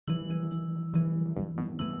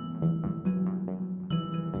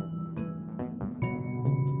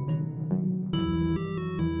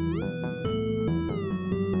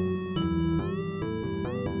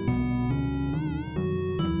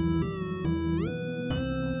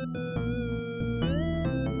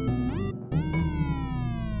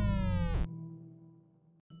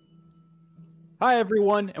Hi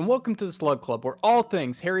everyone, and welcome to the Slug Club, where all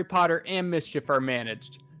things Harry Potter and mischief are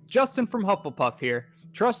managed. Justin from Hufflepuff here,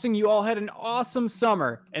 trusting you all had an awesome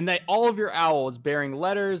summer, and that all of your owls bearing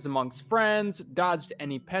letters amongst friends, dodged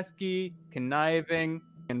any pesky, conniving,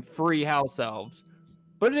 and free house elves.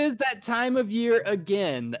 But it is that time of year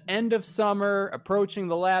again, the end of summer, approaching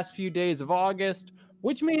the last few days of August,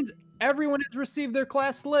 which means everyone has received their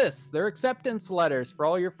class lists, their acceptance letters for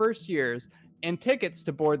all your first years, and tickets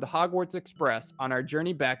to board the Hogwarts Express on our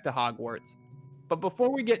journey back to Hogwarts. But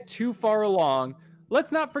before we get too far along,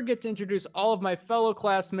 let's not forget to introduce all of my fellow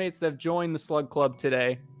classmates that have joined the Slug Club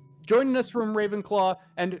today. Joining us from Ravenclaw,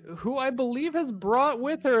 and who I believe has brought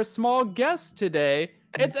with her a small guest today,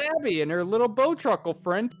 it's Abby and her little bowtruckle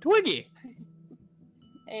friend, Twiggy.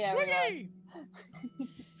 Hey, everyone. I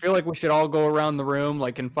feel like we should all go around the room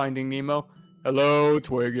like in Finding Nemo. Hello,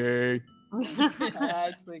 Twiggy.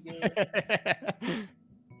 Hi, Twiggy.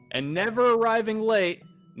 And never arriving late,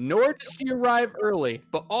 nor does she arrive early,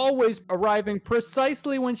 but always arriving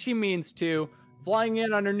precisely when she means to, flying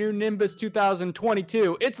in on her new Nimbus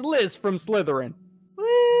 2022, it's Liz from Slytherin.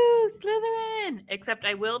 Woo, Slytherin! Except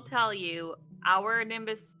I will tell you, our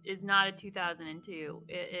Nimbus is not a 2002.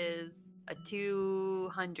 It is a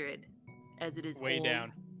 200, as it is way old.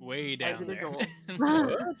 down As it is there. old.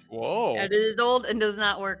 Whoa. It is old and does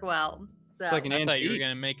not work well. So. It's like an I thought you were antique.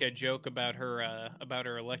 gonna make a joke about her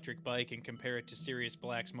electric bike and compare it to Sirius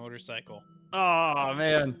Black's motorcycle. Oh,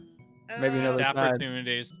 man. Maybe another Missed time.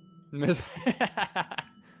 opportunities. Next time.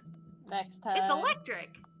 It's electric.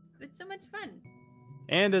 It's so much fun.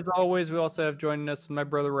 And as always, we also have joining us my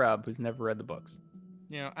brother Rob, who's never read the books.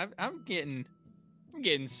 You know, I'm getting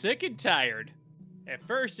sick and tired. At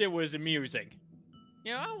first, it was amusing.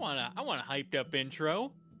 You know, I want a hyped up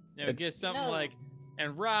intro. You know, get something like,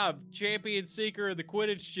 and Rob, champion seeker of the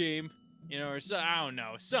Quidditch team. You know, or so, I don't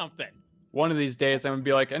know, something. One of these days, I'm going to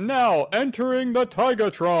be like, and now, entering the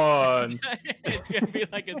Tigatron! It's going to be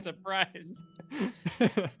like a surprise.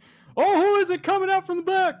 Oh, who is it coming out from the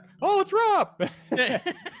back? Oh, it's Rob!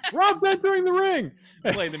 Rob's entering the ring!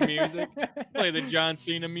 Play the music. Play the John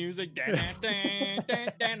Cena music.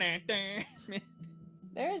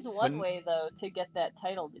 There is one way, though, to get that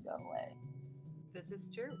title to go away. This is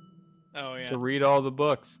true. Oh, yeah. To read all the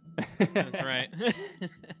books. That's right.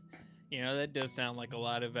 You know, that does sound like a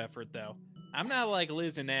lot of effort, though. I'm not like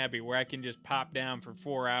Liz and Abby, where I can just pop down for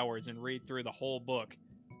 4 hours and read through the whole book.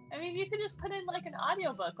 I mean, you could just put in, like, an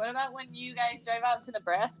audiobook. What about when you guys drive out to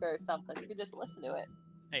Nebraska or something? You could just listen to it.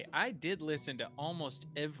 Hey, I did listen to almost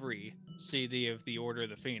every CD of The Order of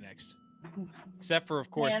the Phoenix. Except for,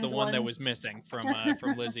 of course, the one that was missing from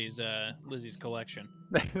Lizzie's collection.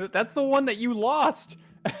 That's the one that you lost.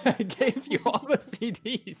 I gave you all the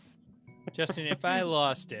CDs. Justin, if I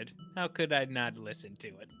lost it, how could I not listen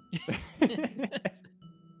to it?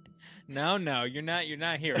 No, you're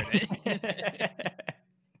not hearing it.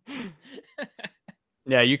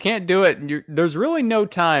 Yeah, you can't do it. There's really no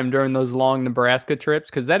time during those long Nebraska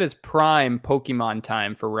trips because that is prime Pokemon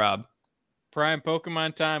time for Rob. Prime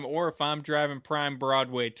Pokemon time, or if I'm driving prime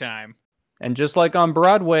Broadway time. And just like on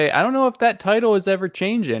Broadway, I don't know if that title is ever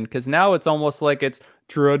changing because now it's almost like it's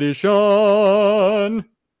tradition.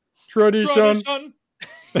 Tradition.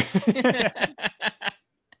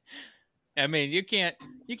 I mean, you can't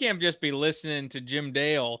just be listening to Jim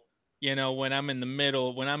Dale, you know, when I'm in the middle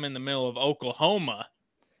of Oklahoma.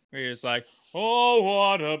 Where it's like, oh,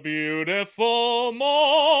 what a beautiful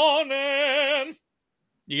morning.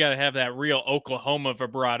 You got to have that real Oklahoma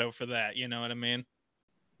vibrato for that. You know what I mean?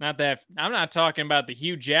 I'm not talking about the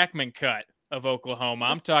Hugh Jackman cut of Oklahoma.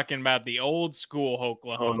 I'm talking about the old school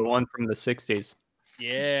Oklahoma. Oh, the one from the 60s.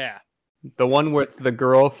 Yeah. The one with the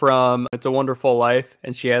girl from It's a Wonderful Life,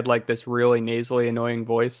 and she had like this really nasally, annoying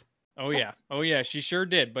voice. Oh yeah, she sure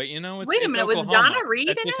did. But you know, it's Wait a minute, Oklahoma. was Donna Reed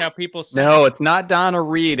That's in just it? how people say. No, it's not Donna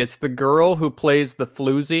Reed. It's the girl who plays the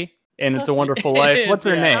floozy in It's a Wonderful Life. It What's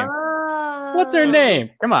is, her yeah. name? What's her name?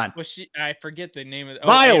 Come on. Was she? I forget the name of it.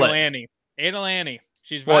 Violet. Ada Lanny.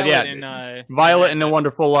 She's Well, Violet yeah, in Violet in A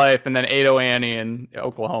Wonderful Life, and then Ado Annie in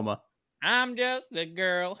Oklahoma. I'm just the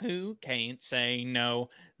girl who can't say no.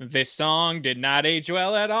 This song did not age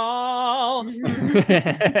well at all.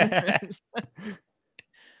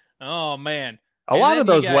 Oh man. A lot of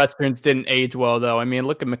those westerns didn't age well, though. I mean,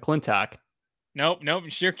 look at McClintock. Nope,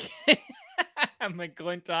 sure can't.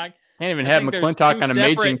 McClintock. Can't even I have think there's McClintock two on a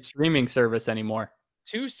major separate- streaming service anymore.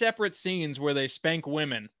 2 separate scenes where they spank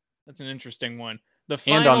women. That's an interesting one. The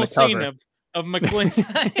And on final the scene cover. of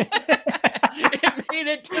McClintock. It made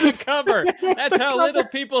it to the cover. That's how little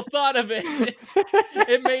people thought of it.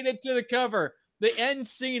 It made it to the cover. The end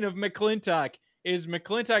scene of McClintock is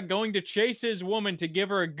McClintock going to chase his woman to give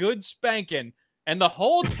her a good spanking, and the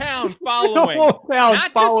whole town following. The whole town Not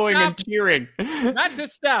to following stop. and cheering. Not to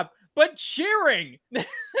stop, but cheering.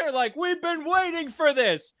 They're like, we've been waiting for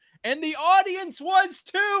this. And the audience was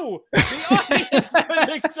too. The audience was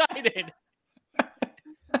excited.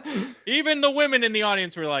 Even the women in the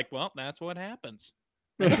audience were like, well, that's what happens.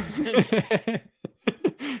 I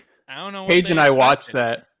don't know. Paige and I watched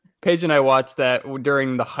that. Paige and I watched that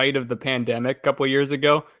during the height of the pandemic a couple years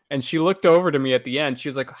ago. And she looked over to me at the end. She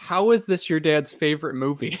was like, how is this your dad's favorite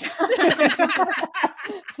movie?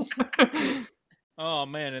 Oh,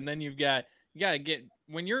 man. And then you got to get,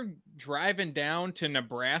 when you're driving down to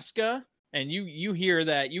Nebraska and you hear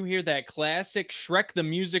that classic Shrek the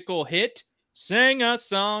Musical hit, sing a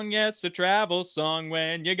song, yes, a travel song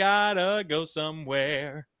when you gotta go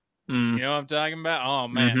somewhere. You know what I'm talking about? Oh,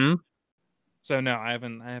 man. Mm-hmm. So no, I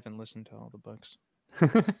haven't listened to all the books.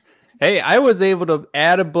 Hey, I was able to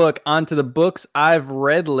add a book onto the books I've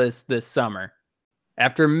read list this summer.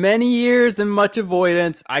 After many years and much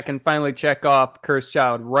avoidance, I can finally check off Cursed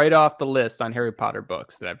Child right off the list on Harry Potter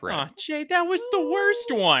books that I've read. Oh, Jay, that was the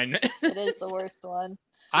worst one. It is the worst one.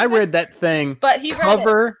 I read that thing But he read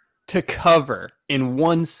cover to cover in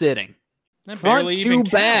one sitting. That Front barely to even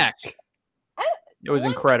back. counts. It was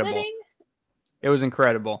One incredible. sitting? It was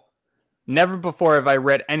incredible. Never before have I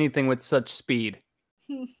read anything with such speed.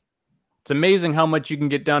 It's amazing how much you can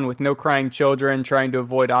get done with no crying children, trying to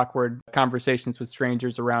avoid awkward conversations with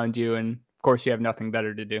strangers around you, and of course you have nothing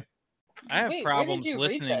better to do. I have Wait, problems where did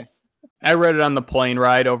you read listening. this? I read it on the plane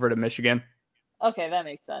ride over to Michigan, Okay, that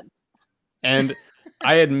makes sense. and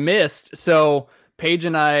I had missed, so Paige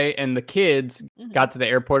and I and the kids Mhm. got to the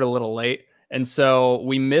airport a little late, and so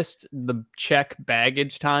we missed the check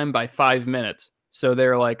baggage time by 5 minutes. So they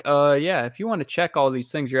were like, yeah, if you want to check all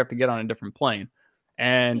these things, you have to get on a different plane.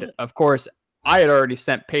 And of course, I had already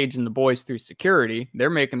sent Paige and the boys through security. They're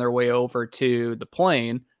making their way over to the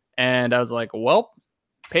plane. And I was like, well,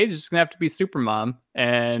 Paige is going to have to be super mom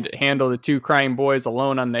and handle the two crying boys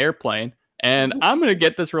alone on the airplane. And I'm going to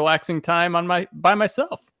get this relaxing time by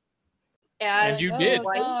myself. And you did.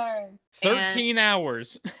 Darn. 13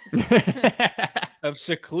 hours of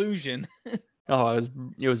seclusion. Oh,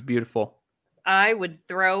 it was beautiful. I would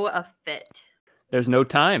throw a fit. There's no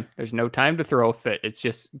time. There's no time to throw a fit. It's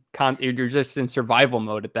just you're just in survival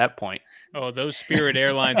mode at that point. Oh, those Spirit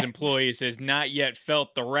Airlines employees has not yet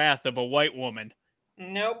felt the wrath of a white woman.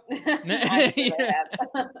 Nope.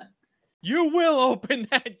 You will open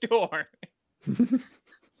that door.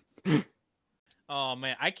 Oh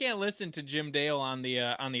man, I can't listen to Jim Dale on the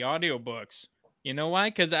audiobooks. You know why?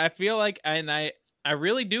 Because I feel like, I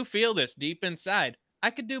really do feel this deep inside. I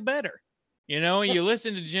could do better. You know, you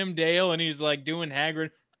listen to Jim Dale and he's like doing Hagrid.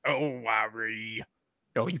 Oh, Harry.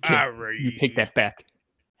 Oh, you can't. Harry. You take that back.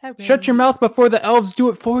 Shut your mouth before the elves do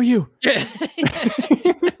it for you.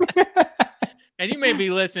 And you may be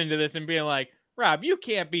listening to this and being like, Rob, you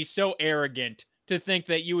can't be so arrogant to think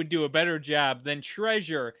that you would do a better job than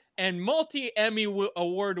treasure and multi-Emmy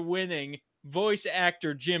award winning voice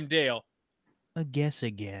actor Jim Dale. A guess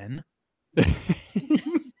again. You're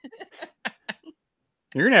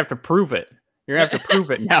going to have to prove it. You're going to have to prove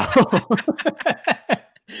it now.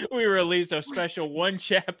 We release a special one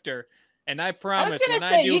chapter, and I promise I was when gonna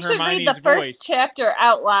say I do you should Hermione's read the first voice, chapter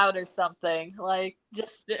out loud or something, like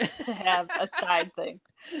just to have a side thing.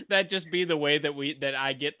 that just be the way that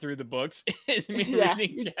I get through the books is me Yeah.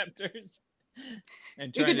 reading chapters.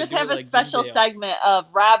 And You trying could to just do have it a like Jim special Dale. segment of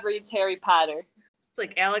Rob reads Harry Potter. It's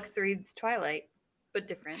like Alex reads Twilight, but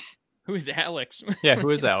different. Who's Alex? Yeah, who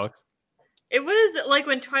is Alex? It was like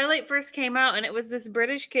when Twilight first came out, and it was this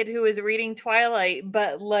British kid who was reading Twilight,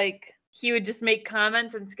 but like he would just make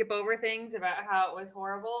comments and skip over things about how it was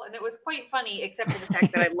horrible. And it was quite funny, except for the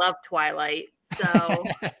fact that I love Twilight. So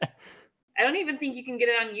I don't even think you can get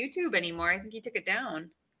it on YouTube anymore. I think he took it down.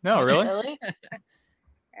 No, really? Really?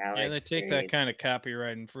 Yeah, they Alex take that reads- kind of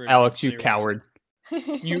copyright infringement. Alex, you seriously. coward.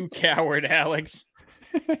 You coward, Alex.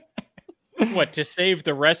 What, to save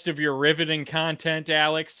the rest of your riveting content,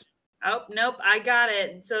 Alex? Oh, nope, I got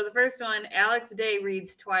it. So the first one, Alex Day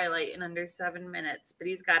reads Twilight in under 7 minutes, but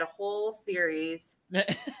he's got a whole series.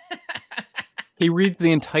 He reads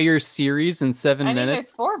the entire series in 7 I mean, minutes.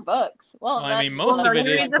 there's 4 books. Well, Well, I mean, that- most Well, of no, it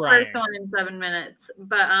he is reads the crying. first one in 7 minutes,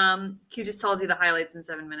 but he just tells you the highlights in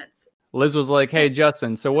 7 minutes. Liz was like, hey,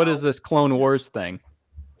 Justin, so what is this Clone Wars thing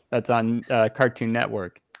that's on Cartoon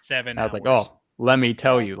Network? 7 I hours. was like, oh, let me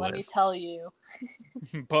tell you, Let me Liz. tell you.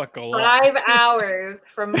 Buckle up. 5 hours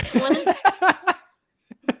from Flint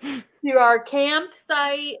to our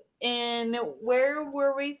campsite And where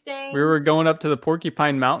were we staying? We were going up to the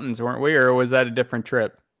Porcupine Mountains, weren't we? Or was that a different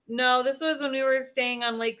trip? No, this was when we were staying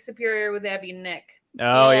on Lake Superior with Abby and Nick.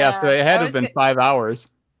 Oh, yeah. So it had I to have was been get- 5 hours.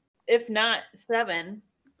 If not 7.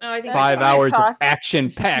 Oh, I think That's 5 what you hours of talked-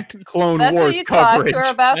 action-packed Clone That's Wars what you talked coverage. to her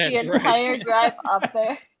about the That's right. entire drive up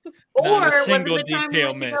there. Or Not a was it single the time we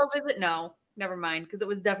detail went to go missed. visit? No, never mind, because it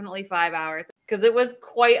was definitely 5 hours. Because it was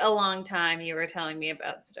quite a long time you were telling me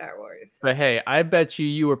about Star Wars. But hey, I bet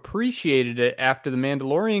you appreciated it after The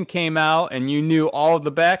Mandalorian came out and you knew all of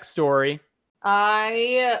the backstory.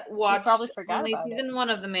 I watched probably forgot only about it. season 1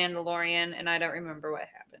 of The Mandalorian, and I don't remember what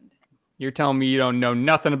happened. You're telling me you don't know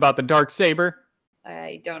nothing about the Darksaber?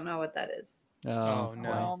 I don't know what that is. Oh,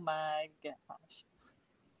 no. Oh my gosh.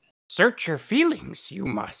 Search your feelings, you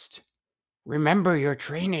must. Remember your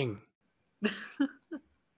training.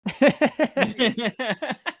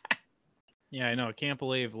 Yeah, I know. I can't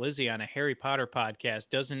believe Lizzie on a Harry Potter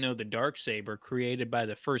podcast doesn't know the Darksaber created by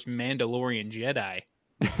the first Mandalorian Jedi.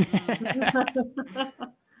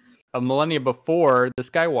 A millennia before the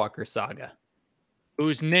Skywalker saga.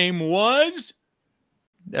 Whose name was?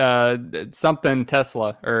 Something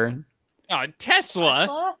Tesla or Oh, Tesla.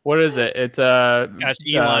 Tesla? what is it? It's Gosh,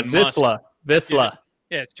 Elon Musk. Visla.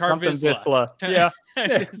 Yeah, it's Tar Something Vizsla. Visla.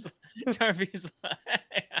 Yeah. Tar Vizsla.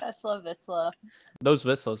 Tesla Visla. Those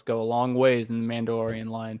Vislas go a long ways in the Mandalorian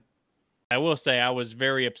line. I will say I was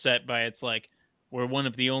very upset by it's like we're one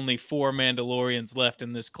of the only 4 Mandalorians left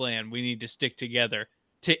in this clan. We need to stick together.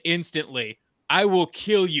 To instantly, I will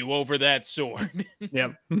kill you over that sword.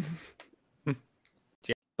 Yep.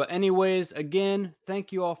 But anyways, again,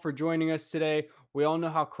 thank you all for joining us today. We all know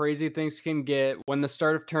how crazy things can get when the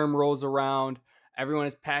start of term rolls around. Everyone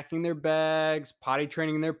is packing their bags, potty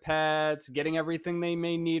training their pets, getting everything they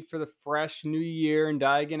may need for the fresh new year in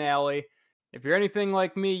Diagon Alley. If you're anything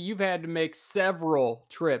like me, you've had to make several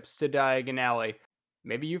trips to Diagon Alley.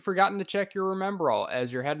 Maybe you've forgotten to check your Remember All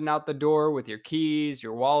as you're heading out the door with your keys,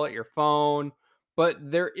 your wallet, your phone. But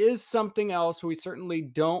there is something else we certainly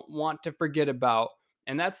don't want to forget about,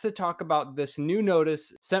 and that's to talk about this new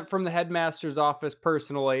notice sent from the headmaster's office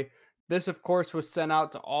personally. This, of course, was sent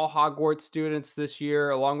out to all Hogwarts students this year,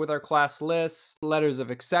 along with our class lists, letters of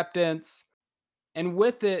acceptance. And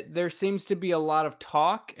with it, there seems to be a lot of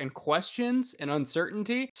talk and questions and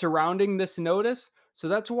uncertainty surrounding this notice. So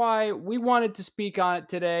that's why we wanted to speak on it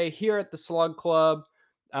today here at the Slug Club.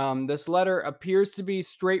 This letter appears to be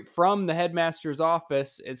straight from the headmaster's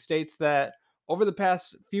office. It states that over the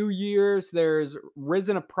past few years, there's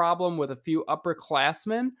risen a problem with a few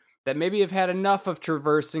upperclassmen that maybe have had enough of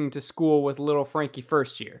traversing to school with little Frankie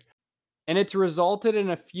first year. And it's resulted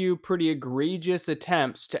in a few pretty egregious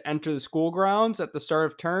attempts to enter the school grounds at the start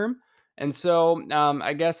of term. And so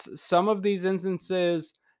I guess some of these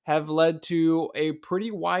instances have led to a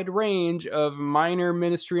pretty wide range of minor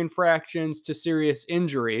ministry infractions to serious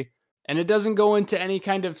injury. And it doesn't go into any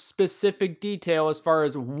kind of specific detail as far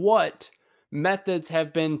as what methods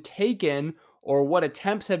have been taken or what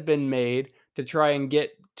attempts have been made to try and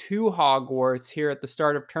get to Hogwarts here at the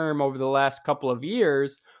start of term over the last couple of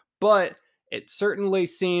years. But it certainly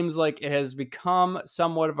seems like it has become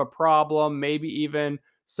somewhat of a problem, maybe even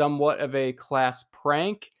somewhat of a class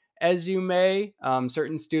prank, as you may.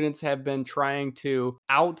 Certain students have been trying to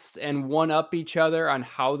out and one-up each other on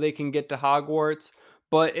how they can get to Hogwarts.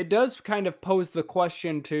 But it does kind of pose the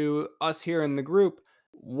question to us here in the group,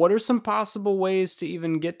 what are some possible ways to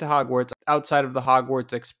even get to Hogwarts outside of the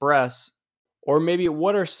Hogwarts Express? Or maybe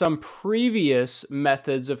what are some previous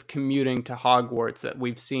methods of commuting to Hogwarts that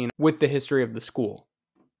we've seen with the history of the school?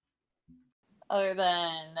 Other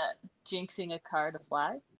than jinxing a car to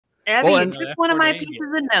fly? Abby, Well, you and- took that's one of my pretty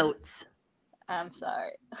pieces of notes. I'm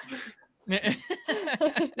sorry. I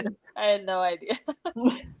had no idea.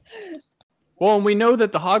 Well, and we know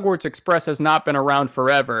that the Hogwarts Express has not been around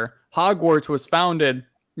forever. Hogwarts was founded,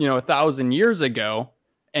 1,000 years ago,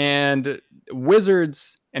 and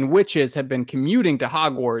wizards and witches have been commuting to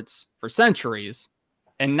Hogwarts for centuries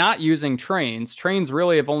and not using trains. Trains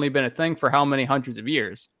really have only been a thing for how many hundreds of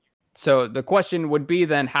years? So the question would be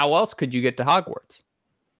then, how else could you get to Hogwarts?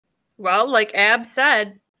 Well, like Ab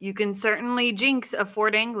said, you can certainly jinx a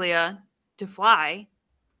Fort Anglia to fly.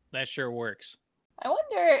 That sure works. I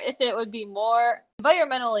wonder if it would be more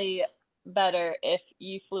environmentally better if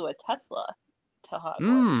you flew a Tesla to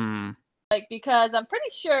Hogwarts. Because I'm pretty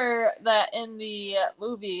sure that in the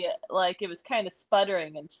movie, it was kind of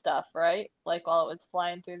sputtering and stuff, right? While it was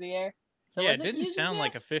flying through the air. So Yeah, was it didn't using sound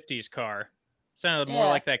like a gas? 50s car. Sounded more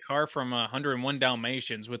Yeah. like that car from 101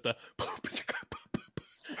 Dalmatians with the...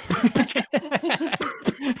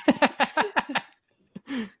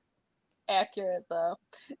 Accurate, though.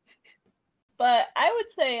 But I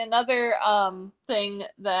would say another thing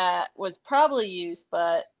that was probably used,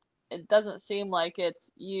 but it doesn't seem like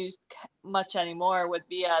it's used much anymore, would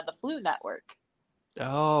be the Flu Network.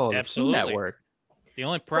 Oh, the Flu Absolutely. Network. The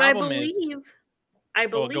only But I problem is. believe,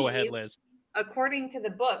 Oh, go ahead, Liz. according to the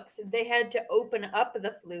books, they had to open up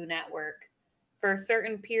the Flu Network for a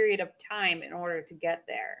certain period of time in order to get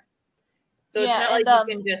there. So it's Yeah, not like and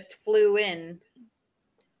you can just flew in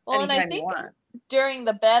well, and I anytime you think want. during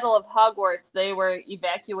the Battle of Hogwarts, they were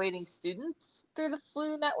evacuating students through the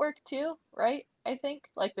Flu Network too, right? I think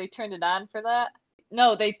like they turned it on for that.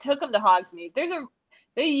 No, they took them to Hogsmeade. They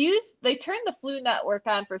turned the Flu Network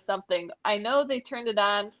on for something. I know they turned it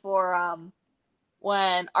on for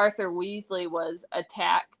when Arthur Weasley was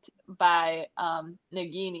attacked by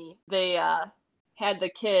Nagini. They had the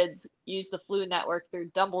kids use the Flu Network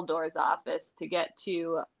through Dumbledore's office to get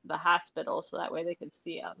to the hospital so that way they could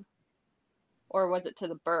see him. Or was it to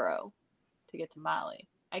the Burrow to get to Molly?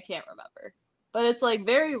 I can't remember. But it's like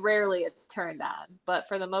very rarely it's turned on. But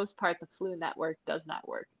for the most part, the Flu Network does not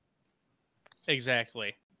work.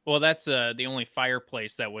 Exactly. Well, that's the only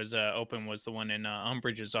fireplace that was open was the one in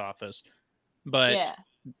Umbridge's office. But Yeah.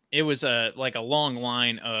 it was like a long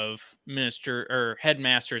line of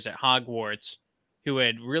headmasters at Hogwarts who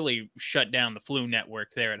had really shut down the Flu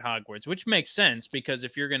Network there at Hogwarts, which makes sense because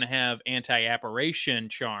if you're going to have anti-apparition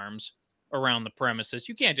charms around the premises,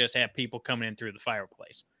 you can't just have people coming in through the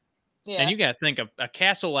fireplace. Yeah. And you got to think of a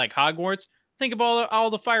castle like Hogwarts. Think of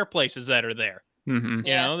all the fireplaces that are there. Mm-hmm.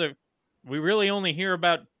 Yeah. You know, we really only hear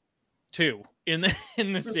about 2 in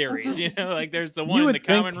the series. You know, like there's the one in the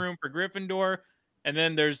common room for Gryffindor, and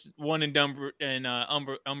then there's one in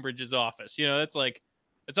Umbridge's office. You know, that's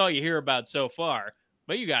all you hear about so far.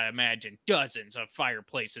 But you got to imagine dozens of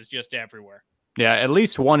fireplaces just everywhere. Yeah, at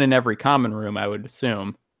least one in every common room, I would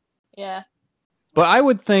assume. Yeah. But I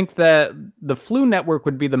would think that the Flu Network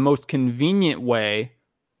would be the most convenient way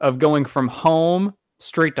of going from home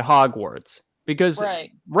straight to Hogwarts. Because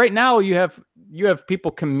right now you have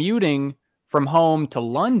people commuting from home to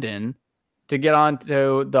London to get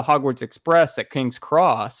onto the Hogwarts Express at King's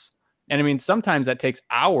Cross. And I mean, sometimes that takes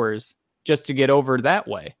hours just to get over that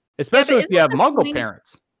way, especially if you have Muggle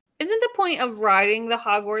parents. Isn't the point of riding the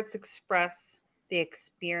Hogwarts Express the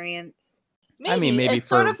experience? Maybe. I mean, maybe it's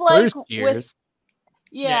for sort of like first years.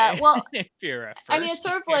 Yeah, well, if you're a I mean, it's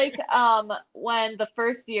sort of like when the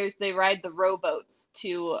first years they ride the rowboats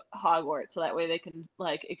to Hogwarts, so that way they can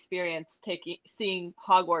like experience seeing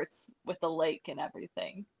Hogwarts with the lake and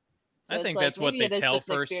everything. So I think that's what they tell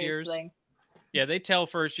first years. Thing. Yeah, they tell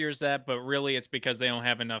first years that, but really it's because they don't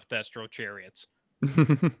have enough Thestral chariots.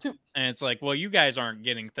 And it's like, well, you guys aren't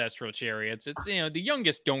getting Thestral chariots. It's, you know, the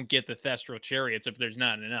youngest don't get the Thestral chariots if there's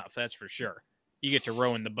not enough. That's for sure. You get to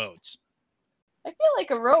row in the boats. I feel like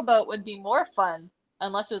a rowboat would be more fun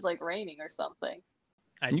unless it was like raining or something.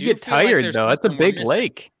 You get tired though. That's a big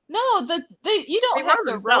lake. No, you don't have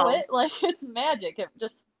to row it. Like it's magic. It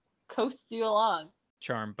just coasts you along.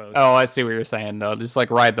 Charm boats. Oh, I see what you're saying though. Just like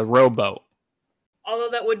ride the rowboat. Although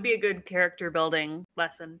that would be a good character building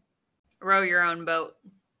lesson. Row your own boat.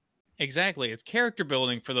 Exactly. It's character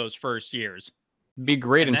building for those first years. Be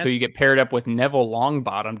great until you get paired up with Neville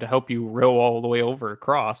Longbottom to help you row all the way over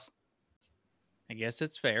across. I guess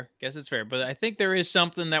it's fair. But I think there is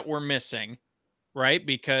something that we're missing, right?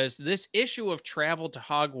 Because this issue of travel to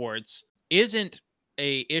Hogwarts isn't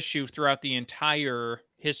a issue throughout the entire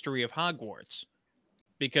history of Hogwarts.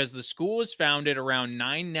 Because the school was founded around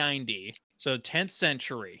 990, so 10th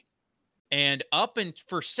century. And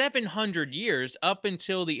for 700 years, up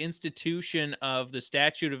until the institution of the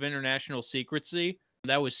Statute of International Secrecy,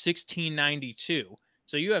 that was 1692.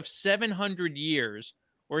 So you have 700 years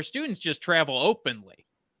where students just travel openly,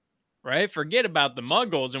 right? Forget about the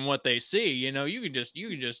Muggles and what they see. You know, you can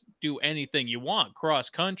just do anything you want, cross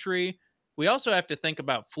country. We also have to think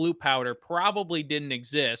about flu powder probably didn't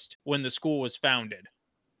exist when the school was founded,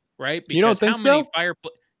 right? Because you don't think how many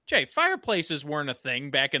so? Fireplaces weren't a thing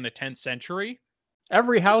back in the 10th century.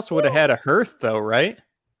 Every house would have had a hearth though, right?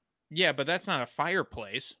 Yeah, but that's not a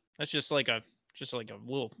fireplace. That's just like a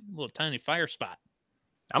little tiny fire spot.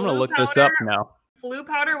 I'm going to look this up now. Flu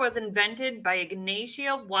powder was invented by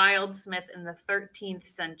Ignatia Wildsmith in the 13th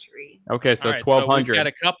century. Okay, so 1200. So we've got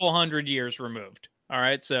a couple hundred years removed. All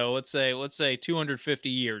right, so let's say 250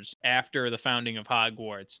 years after the founding of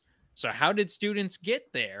Hogwarts. So how did students get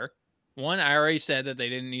there? One, I already said that they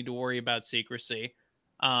didn't need to worry about secrecy.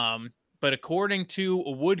 But according to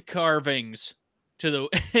wood carvings,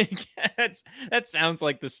 that sounds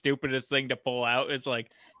like the stupidest thing to pull out. It's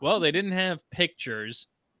like, well, they didn't have pictures,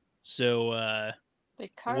 so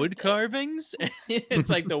wood carvings. It's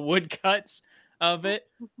like the woodcuts of it.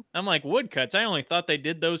 I'm like, woodcuts? I only thought they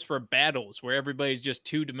did those for battles where everybody's just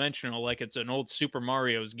two-dimensional, like it's an old Super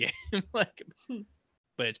Mario's game. Like,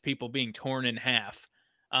 but it's people being torn in half.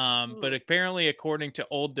 But apparently, according to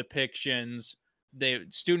old depictions, the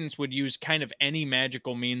students would use kind of any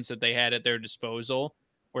magical means that they had at their disposal,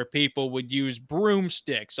 where people would use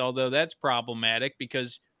broomsticks, although that's problematic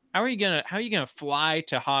because how are you gonna fly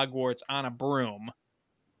to Hogwarts on a broom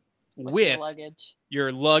with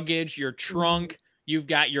your luggage, your trunk? You've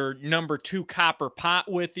got your number 2 copper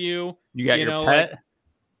pot with you. You got your pet. Like,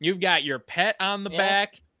 you've got your pet on the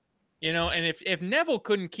back. And if Neville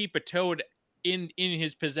couldn't keep a toad in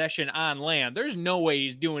his possession on land, there's no way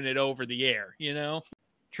he's doing it over the air.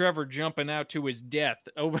 Trevor jumping out to his death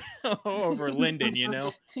over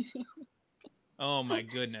Linden. Oh my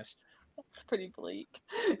goodness. That's pretty bleak.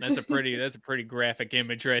 That's a pretty graphic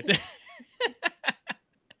image right there.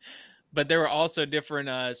 But there were also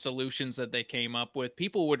different solutions that they came up with.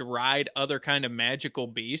 People would ride other kind of magical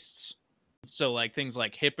beasts. So like things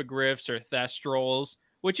like hippogriffs or thestrals,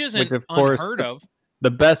 which isn't unheard of.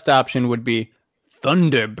 The best option would be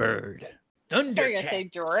Thunderbird. Thundercat. You're gonna say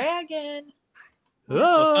dragon.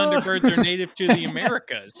 Well, Thunderbirds are native to the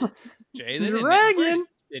Americas. Jay, they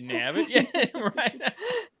didn't have it. Yeah, right.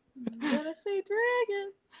 I'm gonna say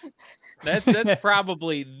dragon. That's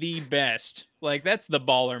probably the best. Like that's the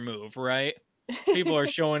baller move, right? People are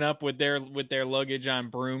showing up with their luggage on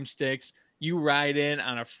broomsticks. You ride in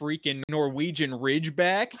on a freaking Norwegian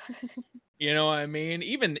Ridgeback. You know what I mean?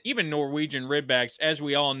 Even Norwegian Ridgebacks, as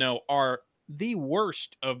we all know, are the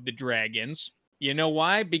worst of the dragons. You know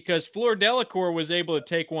why? Because Fleur Delacour was able to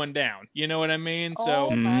take one down. You know what I mean? Oh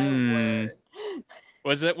my word.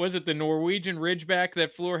 Was it the Norwegian Ridgeback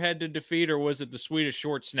that Fleur had to defeat, or was it the Swedish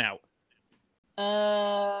Short Snout?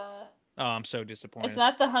 Oh, I'm so disappointed. It's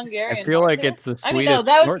not the Hungarian. I feel like it's the Swedish. No,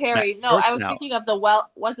 that was Harry. No, I was thinking of the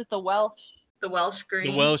Was it the Welsh? The Welsh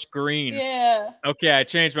Green. The Welsh Green. Yeah. Okay, I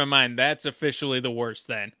changed my mind. That's officially the worst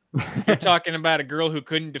then. You're talking about a girl who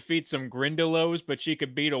couldn't defeat some Grindylows, but she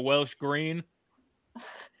could beat a Welsh Green.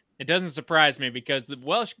 It doesn't surprise me because the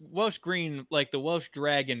Welsh Green, like the Welsh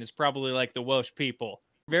Dragon, is probably like the Welsh people.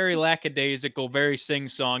 Very lackadaisical, very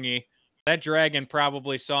sing-songy. That dragon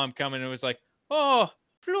probably saw him coming and was like, "Oh,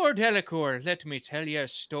 Fleur Delacour, let me tell you a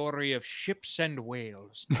story of ships and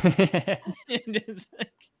whales."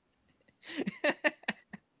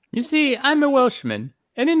 You see, I'm a Welshman,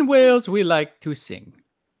 and in Wales we like to sing.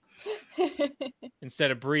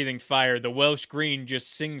 Instead of breathing fire, the Welsh Green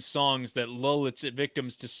just sings songs that lull its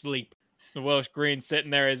victims to sleep. The Welsh Green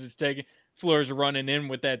sitting there as it's taking... Fleur's running in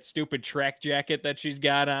with that stupid track jacket that she's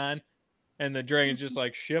got on. And the dragon's just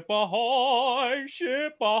like, "Ship ahoy,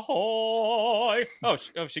 ship ahoy." Oh,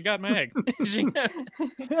 she got my egg. she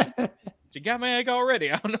got my egg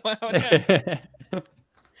already. I don't know how it happened.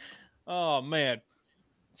 Oh, man.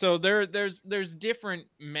 So there's different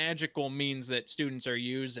magical means that students are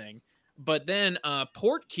using. But then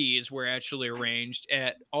port keys were actually arranged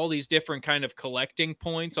at all these different kind of collecting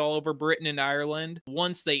points all over Britain and Ireland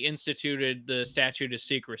once they instituted the Statute of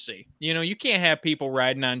Secrecy. You can't have people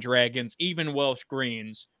riding on dragons, even Welsh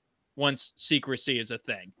Greens, once secrecy is a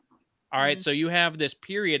thing. All right, so you have this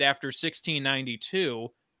period after 1692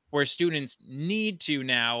 where students need to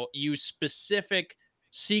now use specific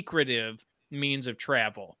secretive means of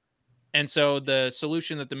travel. And so the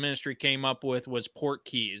solution that the ministry came up with was port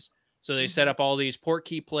keys. So they set up all these port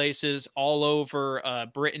key places all over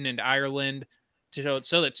Britain and Ireland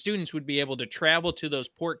so that students would be able to travel to those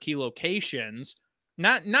port key locations,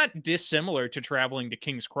 not dissimilar to traveling to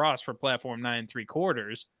King's Cross for platform 9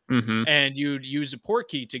 3/4. And you'd use a port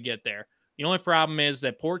key to get there. The only problem is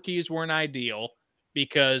that port keys weren't ideal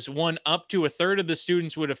because up to a third of the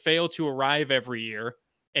students would have failed to arrive every year.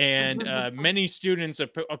 And many students,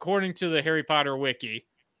 according to the Harry Potter wiki,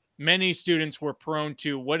 many students were prone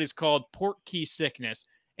to what is called port key sickness.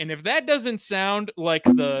 And if that doesn't sound like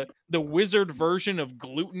the wizard version of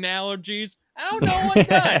gluten allergies, I don't know what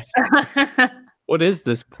does. What is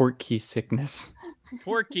this port key sickness?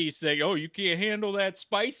 Port key sick. Oh, you can't handle that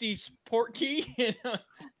spicy port key?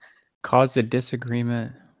 Cause a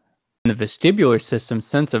disagreement in the vestibular system's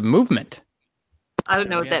sense of movement. I don't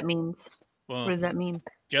know what that means. Well, what does that mean?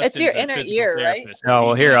 It's your inner ear, right? Oh,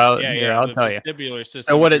 well, here I'll tell you.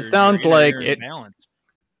 So what it sounds like,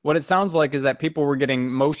 what it sounds like is that people were getting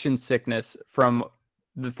motion sickness from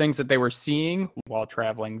the things that they were seeing while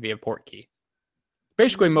traveling via port key.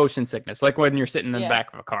 Basically, motion sickness, like when you're sitting in the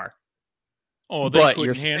back of a car. Oh, but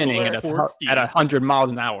you're spinning at 100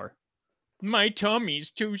 miles an hour. My tummy's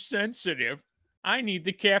too sensitive. I need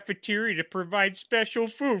the cafeteria to provide special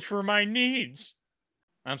food for my needs.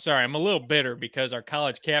 I'm sorry, I'm a little bitter because our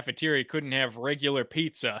college cafeteria couldn't have regular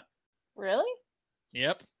pizza. Really?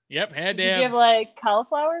 Yep, had to Did you have have like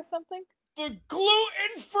cauliflower or something? the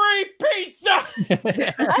gluten-free pizza!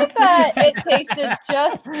 I bet it tasted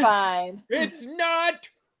just fine. It's not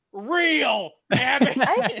real, Abby!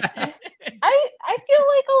 I feel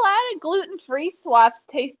like a lot of gluten-free swaps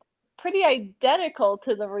taste pretty identical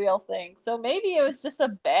to the real thing. So maybe it was just a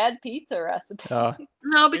bad pizza recipe.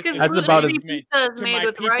 No, because That's about as- gluten-free pizza is to made my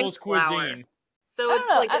with rice people's flour. cuisine. So I it's don't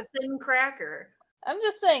know, like a thin cracker. I'm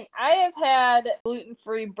just saying, I have had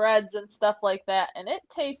gluten-free breads and stuff like that, and it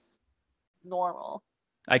tastes normal.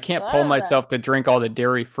 I can't So I pull don't know. myself to drink all the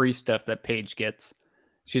dairy-free stuff that Paige gets.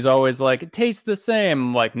 She's always like, it tastes the same.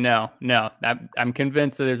 I'm like, no. I'm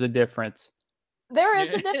convinced that there's a difference. There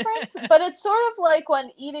is a difference, but it's sort of like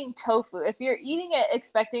when eating tofu. If you're eating it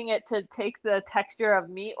expecting it to take the texture of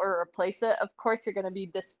meat or replace it, of course you're going to be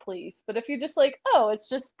displeased. But if you're just like, oh, it's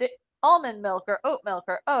just almond milk or oat milk,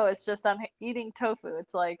 or oh, it's just I'm eating tofu,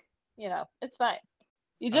 it's like, it's fine.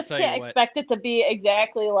 You I'll just tell can't you what. expect it to be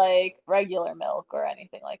exactly like regular milk or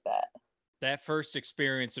anything like that. That first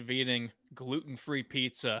experience of eating gluten-free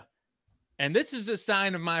pizza, and this is a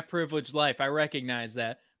sign of my privileged life, I recognize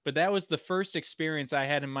that, but that was the first experience I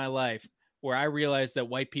had in my life where I realized that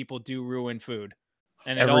white people do ruin food.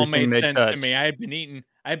 And it all Everything made they sense to touch. me. I had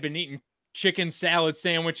been eating chicken salad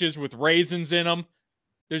sandwiches with raisins in them.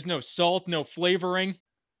 There's no salt, no flavoring.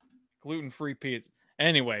 Gluten-free pizza.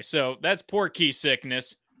 Anyway, so that's porky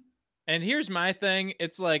sickness. And here's my thing.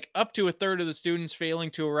 It's like up to a third of the students failing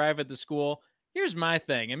to arrive at the school. Here's my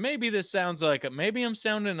thing. And maybe this sounds like, maybe I'm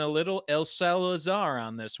sounding a little El Salazar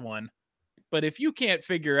on this one. But if you can't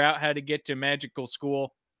figure out how to get to magical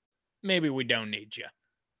school, maybe we don't need you.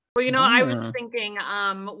 Well, I was Yeah. thinking,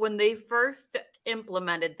 when they first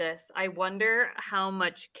implemented this, I wonder how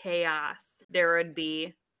much chaos there would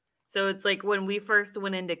be. So it's like when we first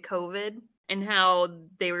went into COVID and how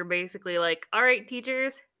they were basically like, all right,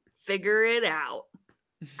 teachers, figure it out.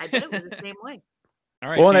 I bet it was the same way. All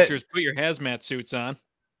right, Well, teachers, put your hazmat suits on.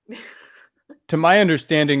 To my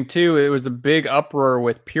understanding, too, it was a big uproar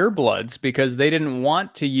with purebloods because they didn't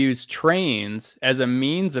want to use trains as a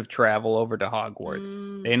means of travel over to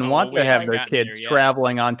Hogwarts. They didn't want to have their kids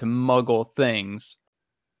traveling onto Muggle things.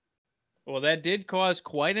 Well, that did cause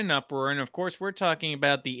quite an uproar. And of course, we're talking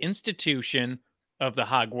about the institution of the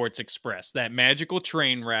Hogwarts Express, that magical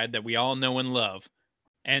train ride that we all know and love.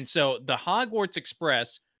 And so the Hogwarts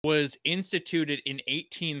Express was instituted in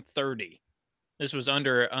 1830. This was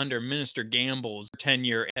under Minister Gamble's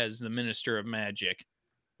tenure as the Minister of Magic,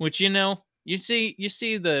 which, you see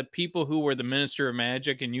the people who were the Minister of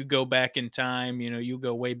Magic and you go back in time, you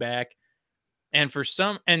go way back. And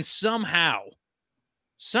somehow,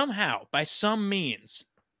 by some means,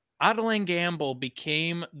 Ottoline Gamble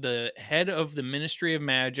became the head of the Ministry of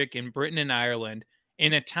Magic in Britain and Ireland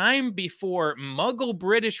in a time before Muggle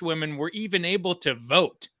British women were even able to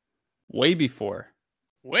vote. Way before.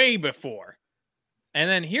 And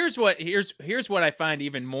then here's what I find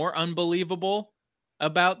even more unbelievable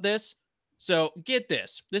about this. So get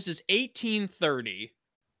this. This is 1830.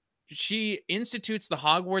 She institutes the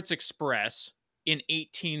Hogwarts Express in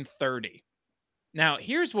 1830. Now,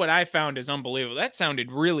 here's what I found is unbelievable. That sounded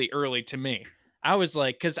really early to me. I was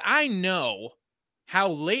like, because I know how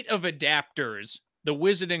late of adapters the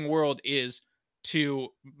Wizarding World is to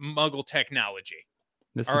Muggle technology.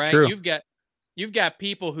 This All is right, true. You've got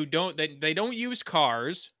people who don't use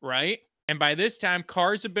cars, right? And by this time,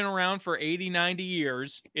 cars have been around for 80, 90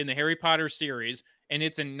 years in the Harry Potter series, and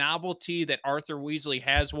it's a novelty that Arthur Weasley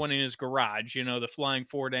has one in his garage, the flying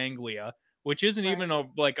Ford Anglia, which isn't even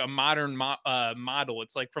a modern model.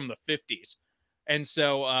 It's like from the 50s. And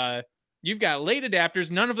so you've got late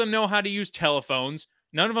adapters. None of them know how to use telephones.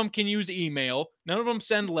 None of them can use email. None of them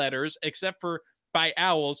send letters, except for by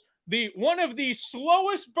owls. One of the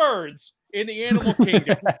slowest birds in the animal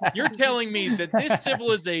kingdom. You're telling me that this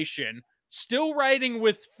civilization, still writing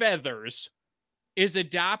with feathers, is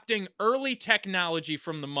adopting early technology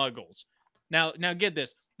from the Muggles. Now get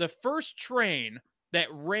this. The first train that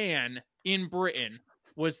ran in Britain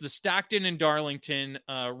was the Stockton and Darlington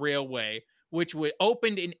Railway, which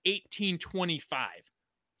opened in 1825.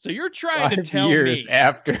 So you're trying to tell me 5 years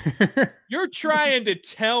after. You're trying to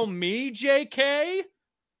tell me, JK,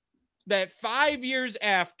 that 5 years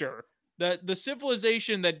after the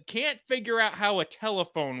civilization that can't figure out how a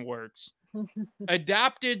telephone works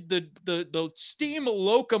adopted the steam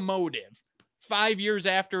locomotive 5 years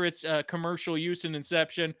after its commercial use and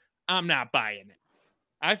inception, I'm not buying it.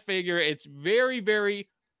 I figure it's very, very,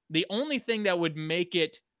 The only thing that would make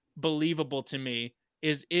it believable to me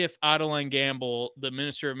is if Adeline Gamble, the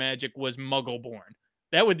Minister of Magic, was Muggle-born.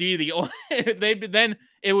 That would be the only. Then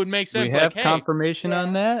it would make sense. We have like, hey, confirmation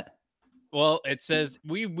on that. well, it says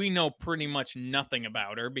we know pretty much nothing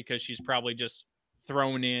about her because she's probably just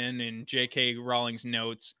thrown in J.K. Rowling's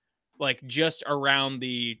notes, like just around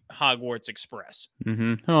the Hogwarts Express.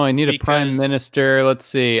 Mm-hmm. Oh, I need a prime minister. Let's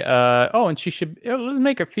see. And she should. Let's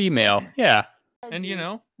make her female. Yeah. And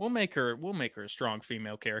we'll make her a strong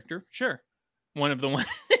female character. Sure. One of the one.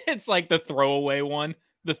 It's like the throwaway one,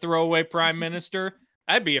 the throwaway prime minister.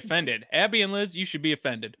 I'd be offended. Abby and Liz, you should be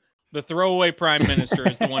offended. The throwaway prime minister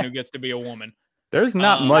is the one who gets to be a woman. There's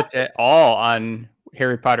not much at all on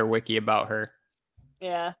Harry Potter Wiki about her.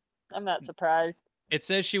 Yeah, I'm not surprised. It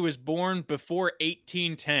says she was born before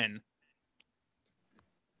 1810.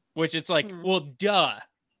 Which it's like, well, duh.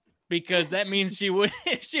 Because that means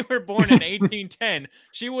if she were born in 1810,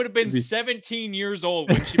 she would have been 17 years old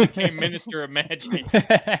when she became Minister of Magic.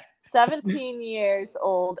 17 years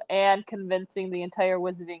old and convincing the entire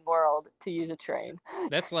wizarding world to use a train.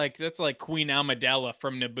 That's like Queen Amidala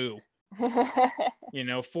from Naboo.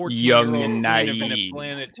 14-year-old young and queen naive. of a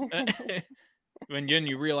planet. When then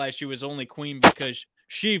you realize she was only queen because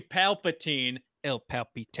Sheev Palpatine, El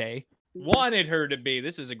Palpite, wanted her to be.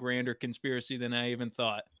 This is a grander conspiracy than I even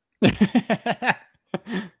thought.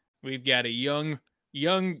 We've got a young,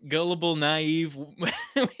 gullible, naive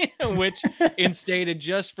witch instated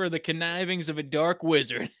just for the connivings of a dark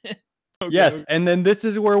wizard. Okay. Yes, and then this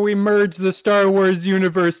is where we merge the Star Wars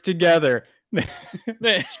universe together.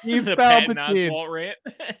 the Patton Oswalt rant.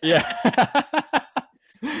 Yeah.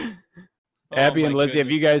 Abby and Lizzie,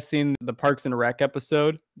 have you guys seen the Parks and Rec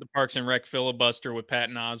episode? The Parks and Rec filibuster with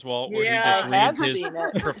Patton Oswalt, where Yeah, he just reads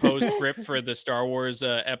his proposed script for the Star Wars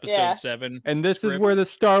episode 7. And this is where the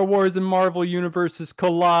Star Wars and Marvel universes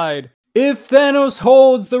collide. If Thanos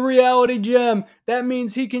holds the reality gem, that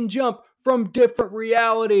means he can jump from different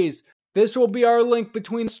realities. This will be our link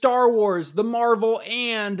between Star Wars, the Marvel,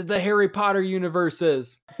 and the Harry Potter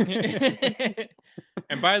universes.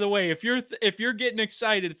 And by the way, if you're getting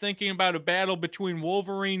excited thinking about a battle between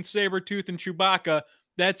Wolverine, Sabretooth, and Chewbacca,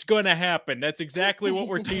 that's going to happen. That's exactly what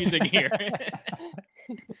we're teasing here.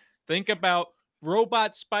 Think about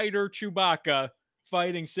robot spider Chewbacca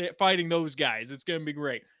fighting those guys. It's going to be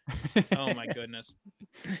great. Oh my goodness.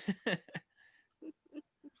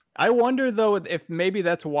 I wonder, though, if maybe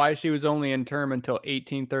that's why she was only in term until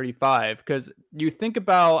 1835, because you think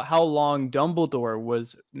about how long Dumbledore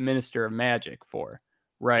was Minister of Magic for,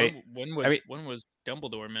 right? When was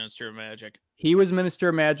Dumbledore Minister of Magic? He was Minister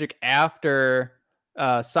of Magic after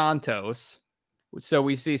Santos. So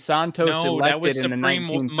we see Santos elected in the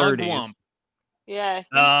 1930s. Yeah,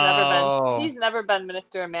 he's never been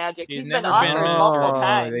Minister of Magic. He's been never offered been multiple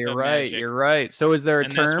times. You're right. So is there a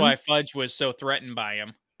term? That's why Fudge was so threatened by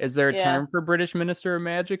him. Is there a term for British Minister of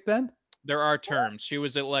Magic then? There are terms. She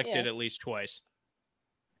was elected at least twice.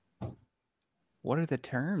 What are the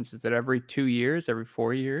terms? Is it every 2 years? Every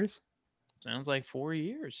 4 years? Sounds like 4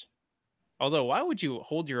 years. Although, why would you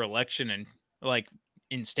hold your election and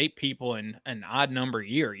instate people in an odd number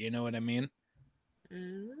year? You know what I mean?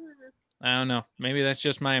 I don't know. Maybe that's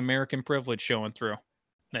just my American privilege showing through.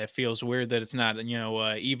 That feels weird that it's not,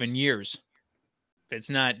 even years. If it's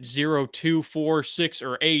not 0, 2, 4, 6,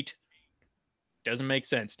 or 8, doesn't make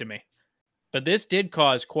sense to me. But this did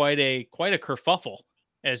cause quite a kerfuffle,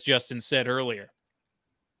 as Justin said earlier.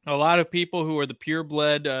 A lot of people who are the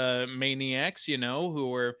pureblood maniacs, who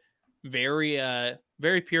were very,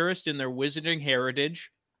 very purist in their wizarding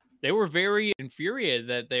heritage, they were very infuriated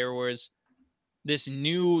that there was this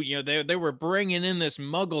new, they were bringing in this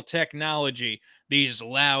Muggle technology, these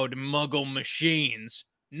loud Muggle machines.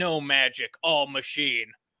 No magic, all machine.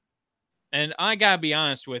 And I gotta be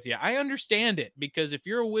honest with you, I understand it, because if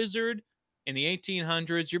you're a wizard in the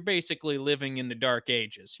 1800s, you're basically living in the Dark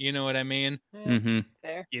Ages. You know what I mean? Mm-hmm.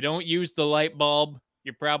 Fair. You don't use the light bulb.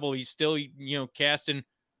 You're probably still, casting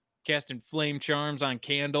flame charms on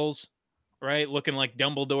candles, right? Looking like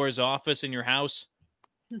Dumbledore's office in your house.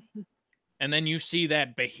 And then you see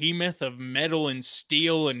that behemoth of metal and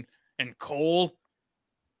steel and coal.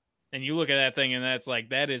 And you look at that thing and that's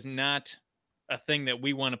like, that is not a thing that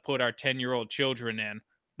we want to put our 10-year-old children in.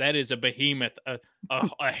 That is a behemoth,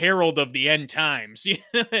 a herald of the end times.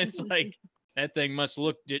 It's like, that thing must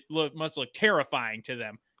look terrifying to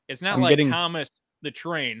them. It's not Thomas the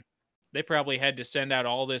Train. They probably had to send out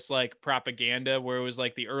all this propaganda where it was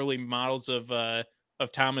like the early models of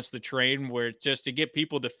of Thomas the Train, where it's just to get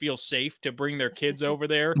people to feel safe to bring their kids over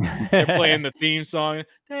there. They're playing the theme song.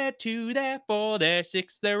 They're 2, they're 4, they're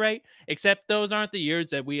 6, they're 8. Except those aren't the years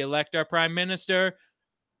that we elect our prime minister.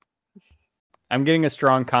 I'm getting a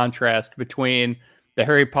strong contrast between the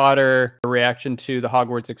Harry Potter reaction to the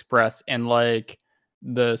Hogwarts Express and like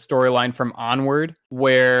the storyline from Onward,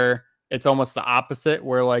 where it's almost the opposite,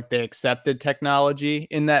 where like they accepted technology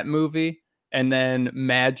in that movie and then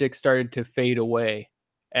magic started to fade away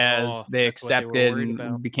as they that's what they were accepted worried and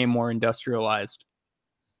about. became more industrialized.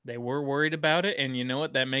 They were worried about it, and you know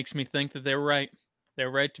what? That makes me think that they're right.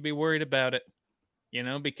 They're right to be worried about it. You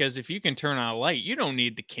know, because if you can turn on a light, you don't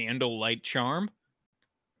need the candlelight charm.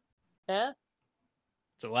 Yeah.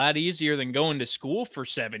 It's a lot easier than going to school for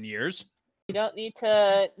 7 years. You don't need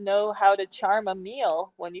to know how to charm a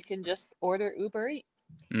meal when you can just order Uber Eats.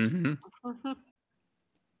 Mm-hmm.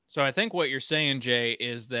 So I think what you're saying, Jay,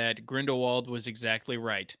 is that Grindelwald was exactly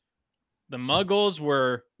right. The Muggles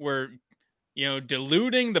were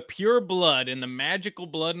diluting the pure blood and the magical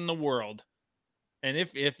blood in the world. And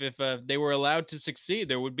if they were allowed to succeed,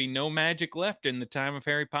 there would be no magic left in the time of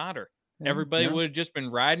Harry Potter. Everybody would have just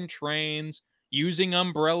been riding trains, using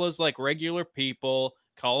umbrellas like regular people,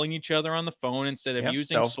 calling each other on the phone instead of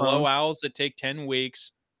using slow owls that take 10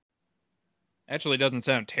 weeks. Actually doesn't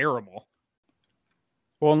sound terrible.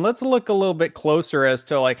 Well, and let's look a little bit closer as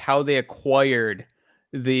to like how they acquired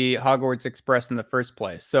the Hogwarts Express in the first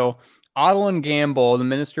place. So Adeline Gamble, the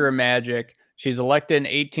Minister of Magic, she's elected in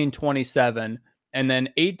 1827. And then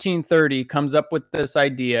 1830 comes up with this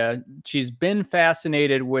idea. She's been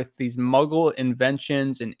fascinated with these Muggle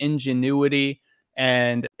inventions and ingenuity.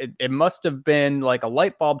 And it must have been like a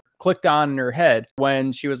light bulb clicked on in her head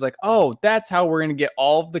when she was like, oh, that's how we're going to get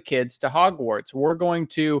all of the kids to Hogwarts. We're going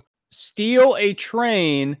to steal a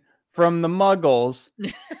train from the Muggles.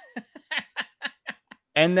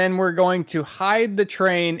 And then we're going to hide the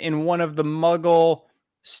train in one of the Muggle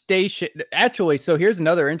station. Actually, so here's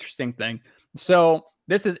another interesting thing. So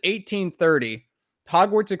this is 1830.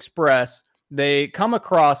 Hogwarts Express, they come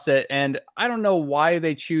across it, and I don't know why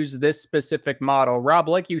they choose this specific model. Rob,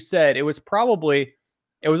 like you said, it was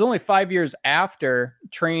only 5 years after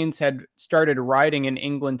trains had started riding in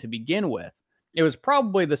England to begin with. It was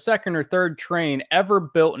probably the second or third train ever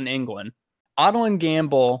built in England. Adeline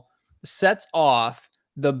Gamble sets off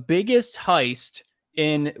the biggest heist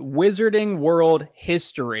in Wizarding World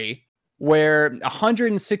history, where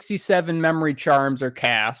 167 memory charms are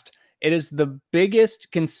cast. It is the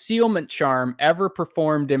biggest concealment charm ever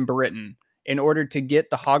performed in Britain in order to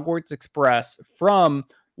get the Hogwarts Express from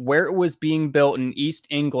where it was being built in East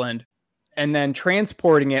England and then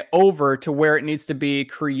transporting it over to where it needs to be,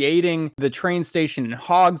 creating the train station in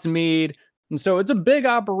Hogsmeade. And so it's a big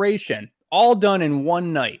operation, all done in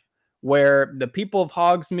one night, where the people of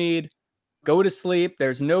Hogsmeade go to sleep.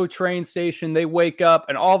 There's no train station. They wake up,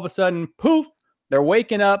 and all of a sudden, poof, they're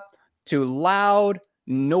waking up to loud,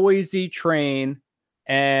 noisy train,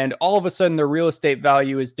 and all of a sudden, their real estate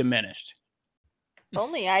value is diminished.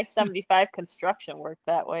 Only I-75 construction worked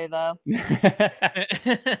that way, though.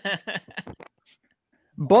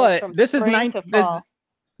 But this is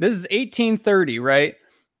 1830, right?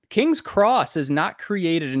 King's Cross is not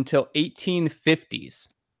created until 1850s.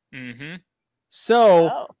 Mm-hmm.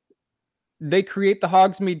 So they create the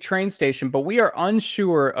Hogsmeade train station, but we are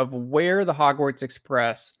unsure of where the Hogwarts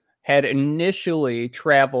Express had initially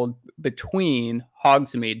traveled between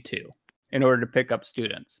Hogsmeade to in order to pick up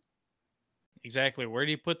students. Exactly. Where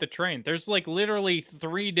do you put the train? There's like literally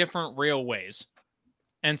 3 different railways.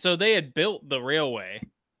 And so they had built the railway.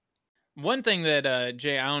 One thing that,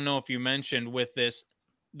 Jay, I don't know if you mentioned with this,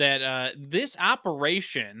 that this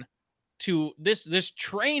operation to this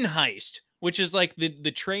train heist, which is like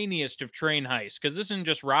the trainiest of train heists, because this isn't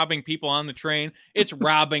just robbing people on the train, it's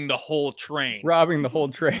robbing the whole train. It's robbing the whole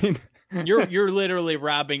train. You're literally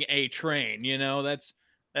robbing a train, you know, that's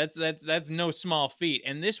no small feat.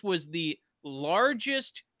 And this was the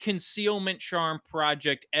largest concealment charm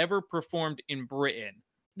project ever performed in Britain.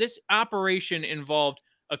 This operation involved,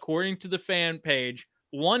 according to the fan page,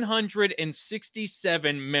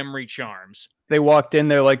 167 memory charms. They walked in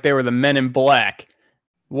there like they were the Men in Black.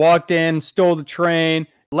 Walked in, stole the train,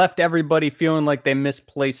 left everybody feeling like they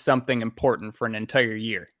misplaced something important for an entire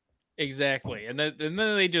year. Exactly. And then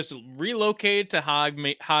they just relocated to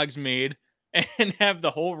Hogsmeade and have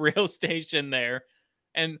the whole rail station there.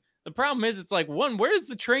 And the problem is, it's like, one, where does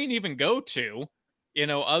the train even go to? You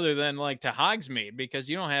know, other than like to Hogsmeade, because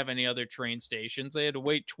you don't have any other train stations. They had to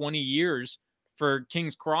wait 20 years for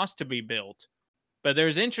King's Cross to be built. But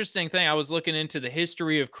there's an interesting thing. I was looking into the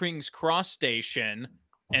history of King's Cross Station,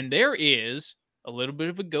 and there is a little bit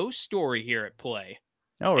of a ghost story here at play.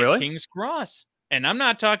 Oh, At really? King's Cross. And I'm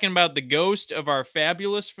not talking about the ghost of our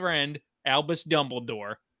fabulous friend, Albus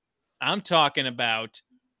Dumbledore. I'm talking about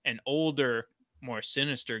an older, more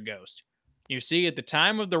sinister ghost. You see, at the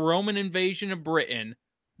time of the Roman invasion of Britain,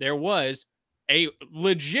 there was a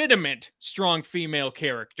legitimate strong female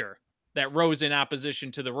character that rose in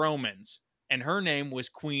opposition to the Romans, and her name was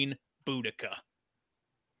Queen Boudica.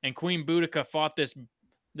 And Queen Boudica fought this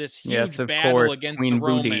Yes, huge of battle course, against the Queen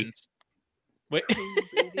Booty. Romans. Wait, Queen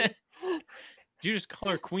Booty. did you just call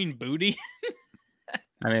her Queen Booty?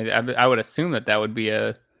 I mean, I would assume that would be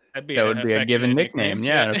a That'd be that would be a given affectionate nickname.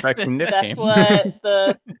 Yeah, an affectionate nickname.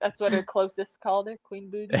 That's what her closest called her, Queen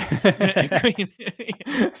Booty.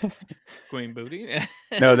 Queen Booty.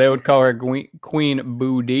 No, they would call her Queen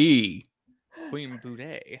Booty. Queen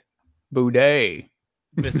Boudet. Boudet.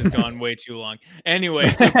 This has gone way too long. Anyway,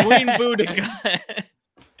 so Queen Boudica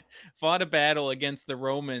fought a battle against the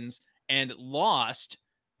Romans and lost,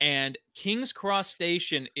 and King's Cross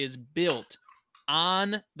Station is built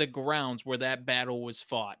on the grounds where that battle was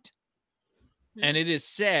fought. And it is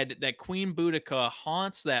said that Queen Boudica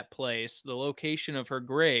haunts that place, the location of her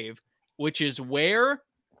grave, which is where?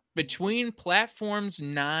 Between platforms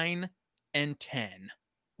 9 and 10.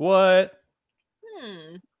 What?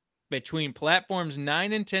 Between platforms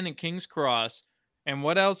 9 and 10 in King's Cross. And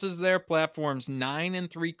what else is there? Platforms 9 and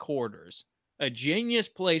 3/4. A genius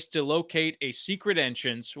place to locate a secret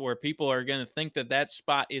entrance where people are going to think that that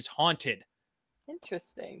spot is haunted.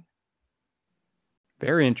 Interesting.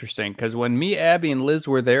 Very interesting. Because when me, Abby, and Liz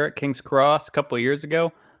were there at King's Cross a couple of years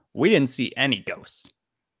ago, we didn't see any ghosts.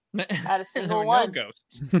 Not a There single were one. no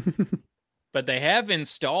ghosts. But they have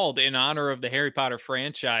installed, in honor of the Harry Potter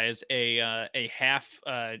franchise, a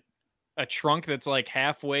trunk that's like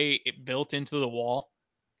halfway built into the wall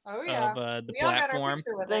Oh yeah. of the We all got our platform.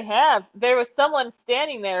 picture with They it. have. There was someone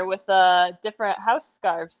standing there with different house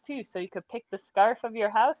scarves too, so you could pick the scarf of your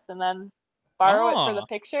house and then borrow it for the Oh.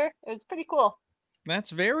 picture. It was pretty cool. That's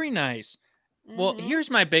very nice. Well, Mhm. here's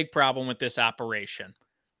my big problem with this operation.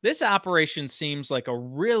 This operation seems like a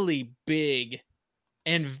really big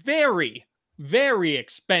and very, very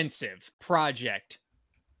expensive project.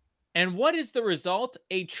 And what is the result?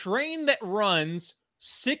 A train that runs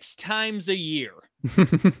 6 times a year.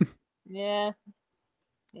 Yeah.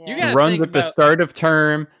 You Yeah. gotta Runs think at the about start of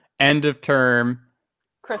term, end of term,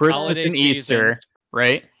 Christmas Holiday and Easter, seasons.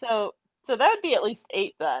 right? So that would be at least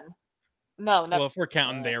 8 then. No, Well, if we're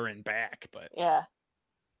counting uh, there and back, but yeah.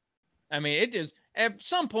 I mean, it just at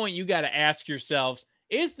some point you got to ask yourselves: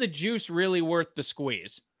 is the juice really worth the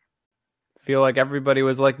squeeze? Feel like everybody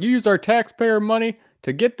was like, use our taxpayer money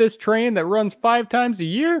to get this train that runs 5 times a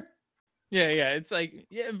year? Yeah. It's like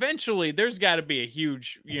eventually there's got to be a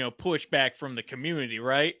huge, pushback from the community,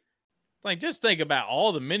 right? Like, just think about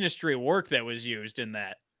all the ministry work that was used in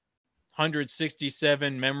that.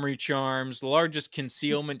 167 memory charms, the largest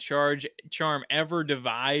concealment charm ever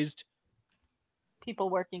devised. People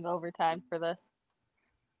working overtime for this.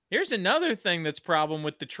 Here's another thing that's problem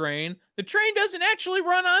with the train. The train doesn't actually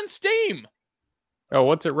run on steam. Oh,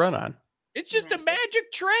 what's it run on? It's just a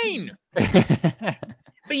magic train.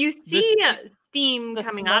 But you see steam the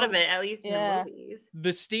coming out of smoke. it, at least in Yeah. the movies.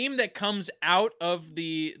 The steam that comes out of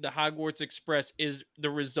the Hogwarts Express is the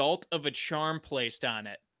result of a charm placed on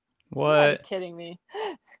it. You gotta be What? kidding me.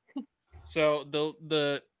 So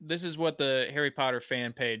this is what the Harry Potter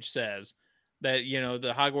fan page says, that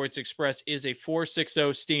the Hogwarts Express is a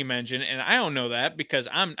 460 steam engine, and I don't know that because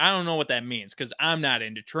I don't know what that means because I'm not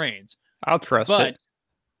into trains. I'll trust But it.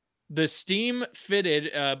 the steam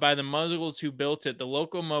fitted by the Muggles who built it, the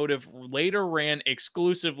locomotive later ran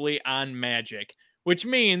exclusively on magic, which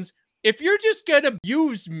means if you're just gonna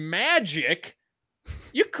use magic,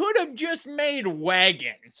 you could have just made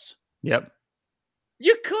wagons. Yep.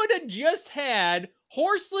 You could have just had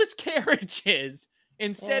horseless carriages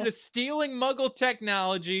instead Yeah. of stealing Muggle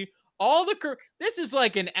technology. This is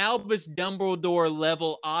like an Albus Dumbledore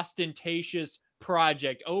level ostentatious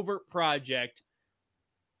project, overt project.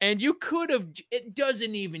 And you could have, it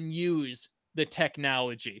doesn't even use the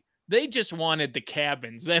technology. They just wanted the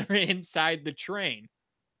cabins that are inside the train.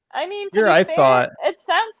 I mean, to Here, be I fair, thought- it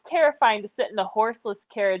sounds terrifying to sit in a horseless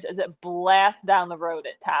carriage as it blasts down the road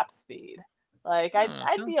at top speed. Like, I'd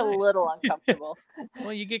sounds be a nice. little uncomfortable.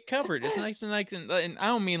 Well, you get covered. It's nice and and I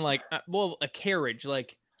don't mean like, a carriage.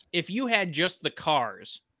 Like, if you had just the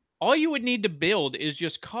cars, all you would need to build is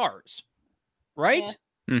just cars, right?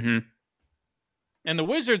 Yeah. Mm-hmm. And the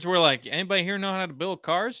wizards were like, anybody here know how to build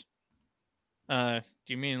cars? Do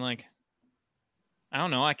you mean like, I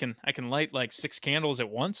don't know, I can light like 6 candles at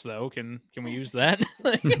once though. Can we use that?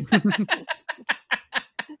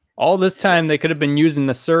 All this time, they could have been using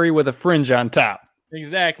the Surrey with a fringe on top.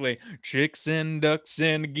 Exactly. Chicks and ducks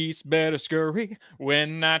and geese better scurry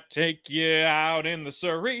when I take you out in the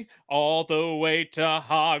Surrey, all the way to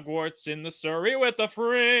Hogwarts in the Surrey with a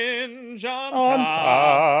fringe on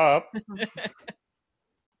top.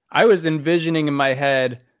 I was envisioning in my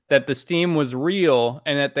head that the steam was real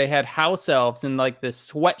and that they had house elves in like this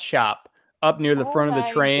sweatshop up near the front of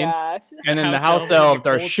the train. Gosh. And then the House house elves elves in the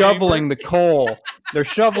are coal shoveling chamber. the coal. They're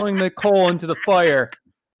shoveling the coal into the fire.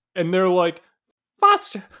 And they're like,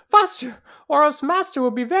 faster, faster, or else master will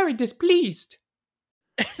be very displeased.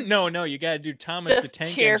 No, you gotta do Thomas the Just Tank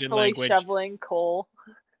Engine cheerfully language. shoveling coal.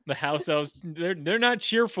 The house elves, they're not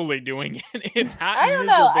cheerfully doing it. It's hot I and don't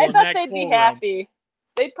know. miserable I in thought that they'd be coal room. happy.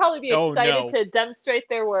 They'd probably be Oh, excited no. to demonstrate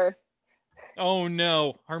their worth. Oh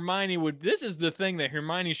no, Hermione would. This is the thing that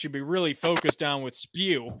Hermione should be really focused on with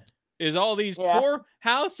Spew, is all these poor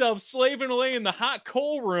house elves slaving away in the hot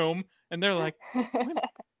coal room, and they're like,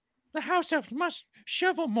 the house elves must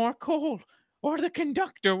shovel more coal, or the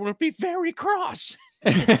conductor will be very cross.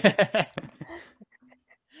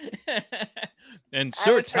 And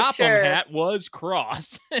Sir would for Topham sure- Hat was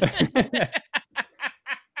cross.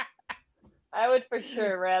 I would for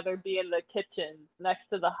sure rather be in the kitchens next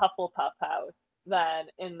to the Hufflepuff house than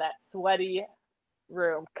in that sweaty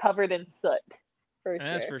room covered in soot.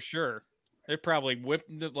 That's for sure. They're probably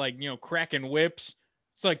cracking whips.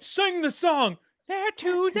 It's like, sing the song. They're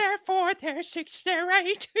 2, they're 4, they're 6, they're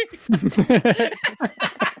 8.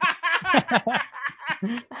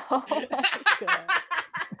 Oh my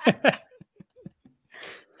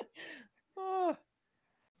God.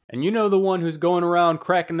 And you know the one who's going around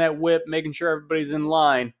cracking that whip, making sure everybody's in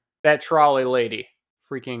line? That trolley lady.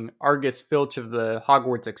 Freaking Argus Filch of the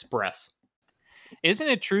Hogwarts Express. Isn't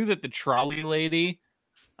it true that the trolley lady,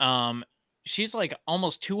 she's like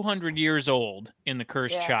almost 200 years old in The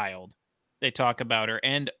Cursed Child? They talk about her.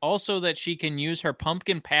 And also that she can use her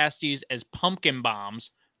pumpkin pasties as pumpkin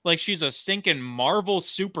bombs. Like she's a stinking Marvel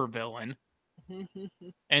supervillain.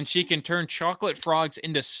 And she can turn chocolate frogs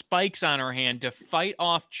into spikes on her hand to fight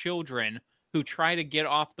off children who try to get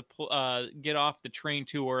off the train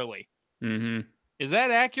too early. Mm-hmm. Is that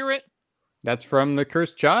accurate? That's from The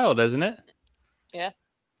Cursed Child, isn't it? Yeah.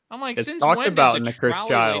 I'm like, It's since talked when about did in the The Cursed trolley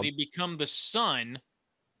Child. lady become the son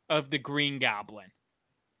of the Green Goblin?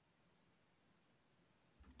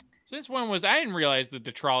 Since when was I didn't realize that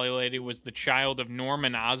the trolley lady was the child of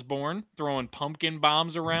Norman Osborn throwing pumpkin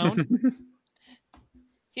bombs around.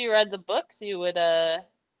 If you read the books, you would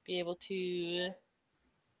be able to.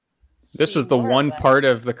 This see was the more of one that. part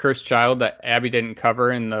of The Cursed Child that Abby didn't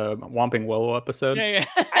cover in the Whomping Willow episode. Yeah.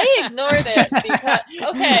 I ignored it because,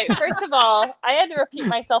 okay, first of all, I had to repeat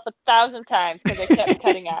myself 1,000 times because I kept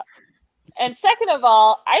cutting out. And second of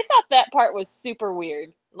all, I thought that part was super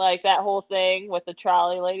weird. Like that whole thing with the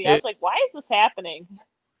trolley lady. I was like, why is this happening?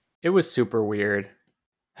 It was super weird.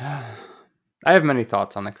 I have many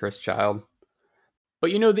thoughts on The Cursed Child.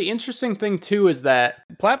 But you know, the interesting thing too is that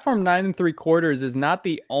Platform 9 3/4 is not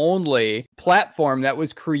the only platform that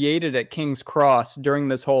was created at King's Cross during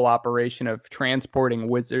this whole operation of transporting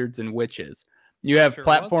wizards and witches. You have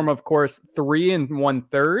platform, of course, 3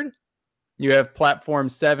 1/3. You have platform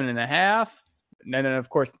 7 1/2. And then, of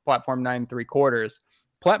course, platform 9 3/4.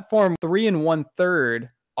 Platform 3 1/3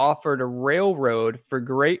 offered a railroad for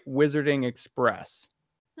Great Wizarding Express,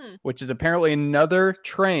 which is apparently another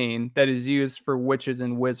train that is used for witches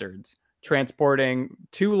and wizards, transporting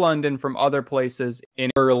to London from other places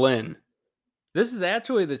in Berlin. This is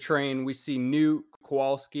actually the train we see Newt,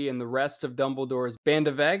 Kowalski, and the rest of Dumbledore's band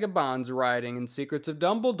of vagabonds riding in Secrets of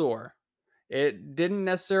Dumbledore. It didn't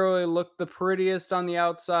necessarily look the prettiest on the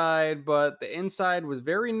outside, but the inside was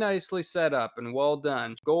very nicely set up and well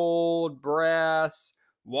done. Gold, brass,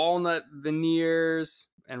 walnut veneers,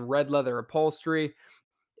 and red leather upholstery.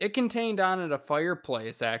 It contained on it a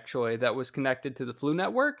fireplace, actually, that was connected to the Flu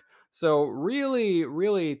Network. So really,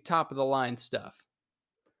 really top of the line stuff.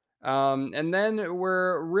 And then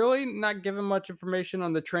we're really not given much information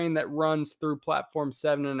on the train that runs through platform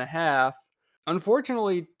 7 1/2.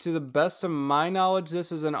 Unfortunately, to the best of my knowledge,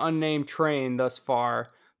 this is an unnamed train thus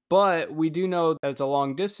far, but we do know that it's a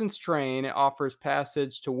long distance train. It offers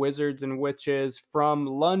passage to wizards and witches from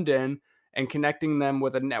London and connecting them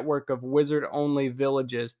with a network of wizard-only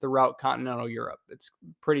villages throughout continental Europe. It's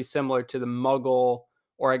pretty similar to the Muggle,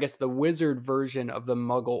 or I guess the wizard version of the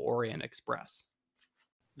Muggle Orient Express.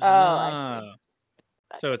 Oh, I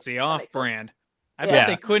see. So it's the off-brand. I Yeah. bet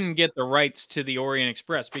they couldn't get the rights to the Orient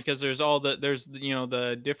Express because there's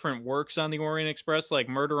the different works on the Orient Express, like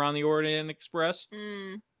Murder on the Orient Express,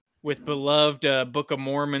 with beloved Book of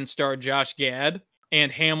Mormon star Josh Gad.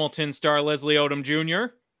 and Hamilton star Leslie Odom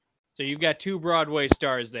Jr. So you've got 2 Broadway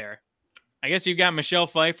stars there. I guess you've got Michelle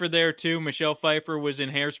Pfeiffer there too. Michelle Pfeiffer was in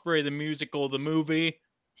Hairspray, the musical, the movie.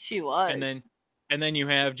 She was. And then you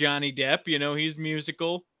have Johnny Depp. You know, he's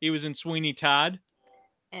musical. He was in Sweeney Todd.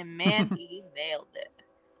 And man, he nailed it.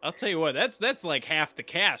 I'll tell you what, that's like half the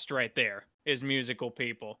cast right there is musical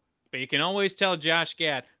people. But you can always tell Josh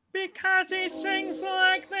Gad because he sings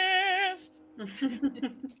like this.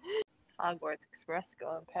 Hogwarts Express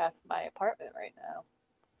going past my apartment right now.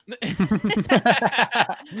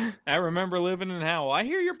 I remember living in Howell. I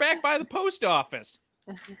hear you're back by the post office.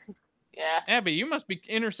 Yeah. Abby, you must be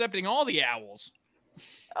intercepting all the owls.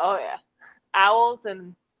 Oh yeah. Owls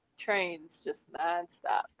and trains just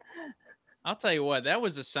nonstop. I'll tell you what, that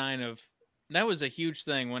was a huge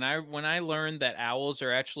thing when I learned that owls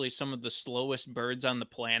are actually some of the slowest birds on the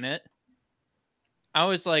planet. I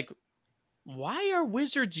was like, why are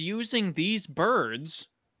wizards using these birds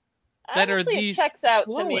that Honestly, are these it checks out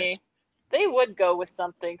slowest? to me. They would go with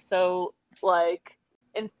something so like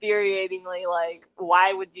infuriatingly like,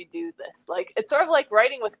 why would you do this? Like, it's sort of like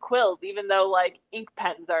writing with quills, even though like ink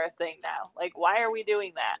pens are a thing now. Like, why are we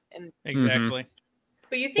doing that? And Exactly.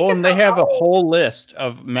 But you think Well, and they about have a owls- whole list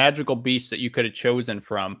of magical beasts that you could have chosen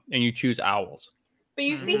from, and you choose owls. But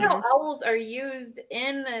you see how owls are used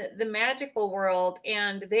in the magical world,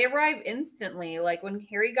 and they arrive instantly. Like when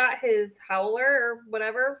Harry got his howler or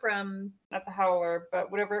whatever from, not the howler,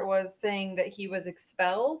 but whatever it was, saying that he was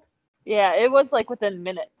expelled. yeah, it was like within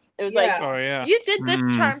minutes. It was Yeah. Oh yeah. like, you did this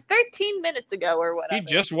charm 13 minutes ago or whatever. He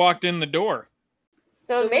just walked in the door.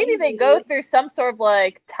 So So maybe they maybe- go through some sort of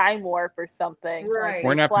like time warp or something. Right. Like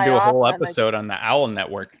We're gonna have to fly do a off whole and then episode on the Owl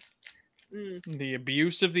Network. The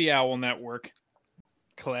abuse of the owl network.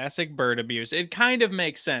 Classic bird abuse. It kind of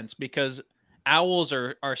makes sense because owls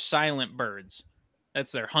are silent birds.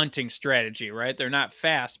 That's their hunting strategy, right? They're not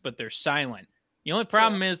fast, but they're silent. The only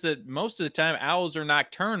problem is that most of the time owls are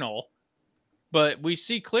nocturnal, but we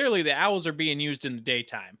see clearly the owls are being used in the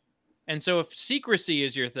daytime. And so if secrecy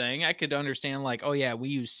is your thing, I could understand like, oh yeah, we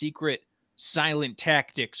use secret silent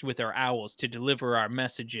tactics with our owls to deliver our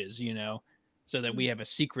messages, you know, so that we have a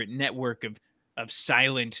secret network of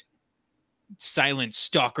silent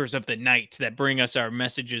stalkers of the night that bring us our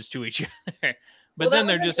messages to each other. But Well, then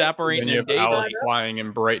that they're was just like- operating Then you in have owls daylight. flying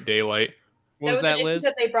in bright daylight. What was that, an issue Liz?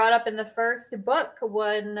 that they brought up in the first book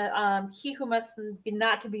when he who must be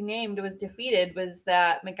not to be named was defeated, was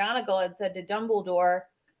that McGonagall had said to Dumbledore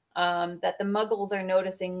that the Muggles are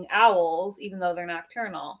noticing owls even though they're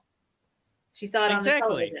nocturnal. She saw it Exactly.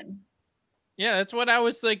 on the television. Yeah, that's what I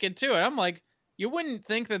was thinking too. And I'm like, you wouldn't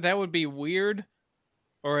think that would be weird,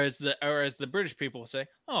 or as the British people say,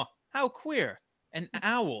 oh, how queer, an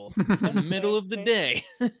owl in the middle of the day.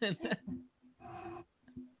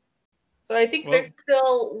 So I think Well- there's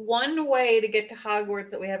still one way to get to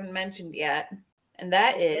Hogwarts that we haven't mentioned yet, and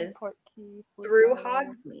that is through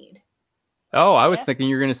Hogsmeade. Oh, I was Yeah. thinking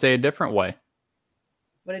you were going to say a different way.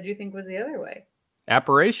 What did you think was the other way?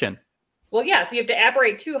 Apparition. Well, yeah, so you have to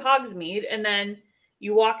apparate to Hogsmeade, and then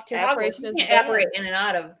you walk to Hogwarts. Apparition You is can't bad. apparate in and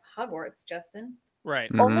out of Hogwarts, Justin. Right.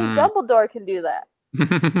 Only Mm. Dumbledore can do that.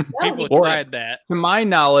 People Well, tried that. To my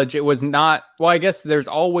knowledge, it was not. Well, I guess there's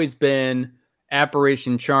always been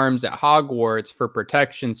apparition charms at Hogwarts for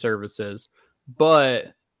protection services,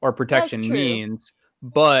 or protection true. means.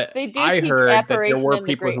 But They do I teach heard that there apparition were in the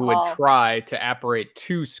people Great who Hall. would try to apparate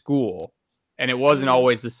to school, and it wasn't Mhm.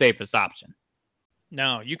 always the safest option.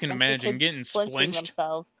 No, you can Bunch of imagine kids getting splinching splinched,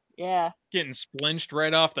 themselves. Yeah. getting splinched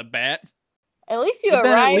right off the bat. At least you But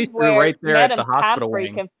then at arrived least you're where right there at Madame the hospital Pomfrey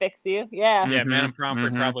wing. can fix you. Yeah. Yeah, Mhm, Madame Pomfrey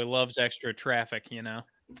mhm. probably loves extra traffic, you know,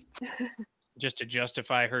 just to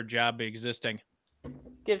justify her job existing.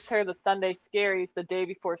 Gives her the Sunday scaries the day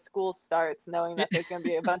before school starts, knowing that there's going to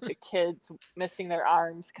be a bunch of kids missing their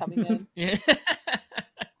arms coming in. Yeah.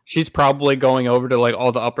 She's probably going over to like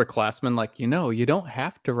all the upperclassmen, like, you don't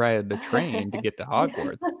have to ride the train to get to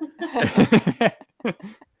Hogwarts.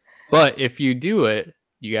 But if you do it,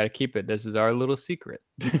 you got to keep it. This is our little secret.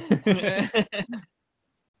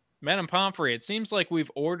 Madame Pomfrey, it seems like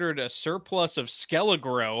we've ordered a surplus of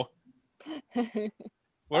Skelegro.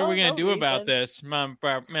 What are Oh, we going no to do about reason. this?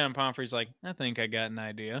 Madame Pomfrey's like, I think I got an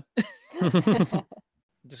idea. I'm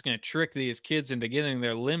just going to trick these kids into getting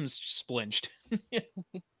their limbs splinched.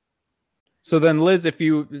 So then, Liz, if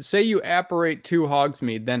you say you apparate to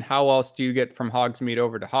Hogsmeade, then how else do you get from Hogsmeade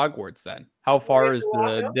over to Hogwarts then? How far have is to walk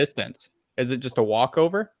the over. distance? Is it just a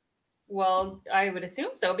walkover? Well, I would assume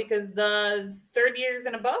so because the third years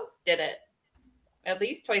and above did it at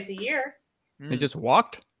least twice a year. They just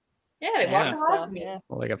walked? Yeah, they Yeah. walked to So, Hogsmeade. yeah.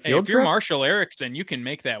 Like a Hey, field if you're trip? Marshall Erickson, you can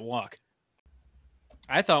make that walk.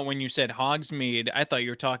 I thought when you said Hogsmeade, I thought you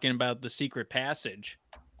were talking about the secret passage.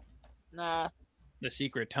 Nah. The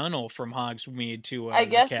secret tunnel from Hogsmeade to I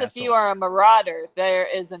guess the castle. if you are a marauder, there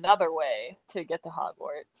is another way to get to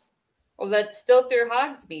Hogwarts. Well, that's still through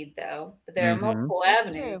Hogsmeade, though. But there are multiple That's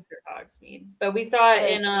avenues true. through Hogsmeade. But we saw it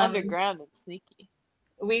It's in underground and sneaky.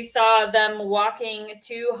 We saw them walking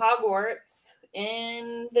to Hogwarts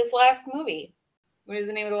in this last movie. What is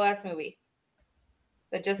the name of the last movie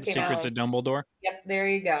that just The came Secrets out? of Dumbledore. Yep, there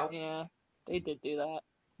you go. Yeah, they did do that.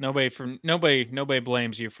 Nobody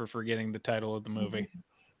blames you for forgetting the title of the movie.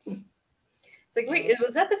 It's like, wait,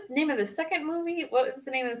 was that the name of the second movie? What was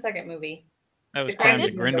the name of the second movie? That was The Crimes Crimes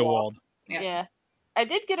of of Grindelwald. Yeah. I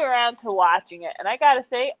did get around to watching it, and I gotta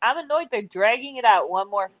say, I'm annoyed they're dragging it out one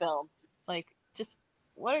more film. Like, just,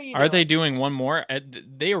 what are you doing? Are they doing one more?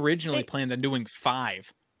 They originally They- planned on doing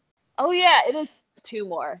 5. Oh, yeah, it is 2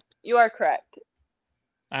 more. You are correct.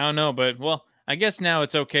 I don't know, but well, I guess now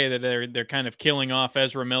it's okay that they're kind of killing off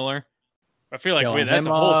Ezra Miller. I feel like Killing that's a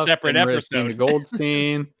him whole off, separate getting rid of Tina episode.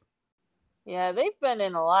 Goldstein. Yeah, they've been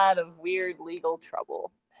in a lot of weird legal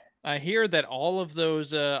trouble. I hear that all of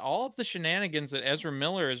the shenanigans that Ezra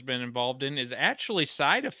Miller has been involved in is actually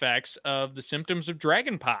side effects of the symptoms of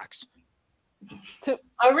dragonpox.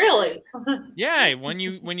 Oh, really? Yeah, when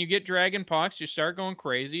you get dragonpox, you start going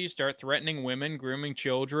crazy. You start threatening women, grooming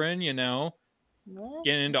children.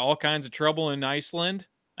 Getting into all kinds of trouble in Iceland.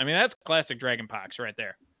 I mean, that's classic dragonpox right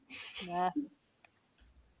there. Yeah.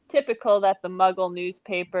 Typical that the Muggle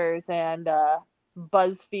newspapers and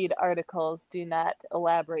BuzzFeed articles do not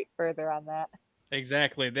elaborate further on that.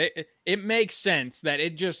 Exactly. It makes sense that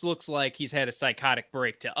it just looks like he's had a psychotic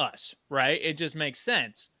break to us, right? It just makes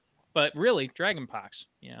sense. But really, dragonpox,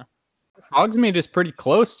 yeah. Hogsmeade is pretty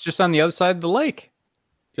close, just on the other side of the lake.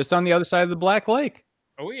 Just on the other side of the Black Lake.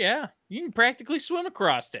 Oh, yeah. You can practically swim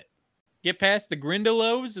across it. Get past the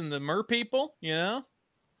Grindelows and the mer people,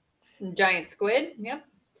 Giant squid. Yep.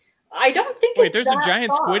 I don't think Wait, it's there's a that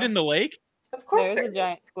giant far. squid in the lake? Of course There's there a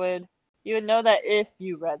giant squid. You would know that if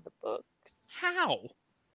you read the books. How?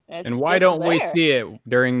 It's And why just don't we there. see it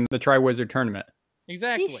during the Triwizard Tournament?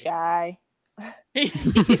 Exactly. He's shy.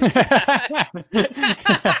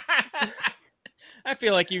 I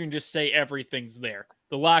feel like you can just say everything's there.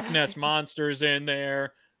 The Loch Ness Monster's in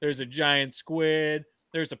there. There's a giant squid.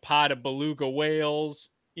 There's a pod of beluga whales.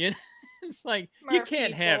 It's like you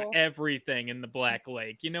can't have Merpeople. everything in the Black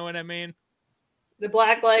Lake. You know what I mean? The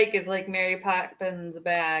Black Lake is like Mary Poppins'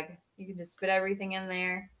 bag. You can just put everything in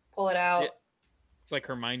there, pull it out. Yeah. It's like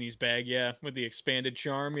Hermione's bag, yeah, with the expanded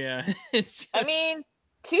charm, yeah. It's just... I mean,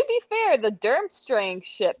 to be fair, the Durmstrang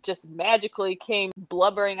ship just magically came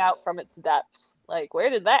blubbering out from its depths. Like,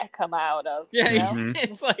 where did that come out of? Yeah, you know? Mhm.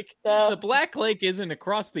 It's like So- the Black Lake isn't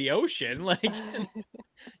across the ocean. Like,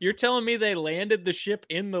 you're telling me they landed the ship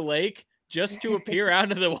in the lake just to appear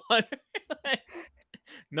out of the water? Like,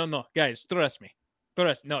 no, guys, trust me.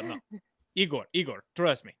 No. Igor,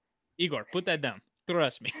 trust me. Igor, put that down.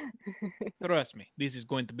 Trust me. This is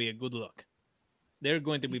going to be a good look. They're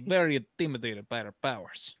going to be very intimidated by our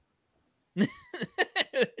powers.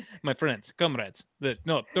 My friends, comrades.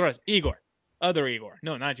 No, trust Igor. Other Igor.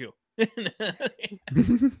 No, not you.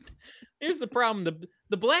 Here's the problem.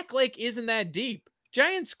 The Black Lake isn't that deep.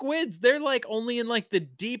 Giant squids, they're like only in like the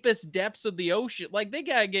deepest depths of the ocean. Like they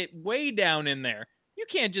gotta get way down in there. You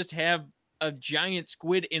can't just have a giant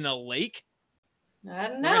squid in a lake. I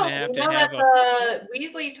don't We're gonna know. have We to know have that the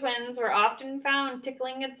Weasley twins were often found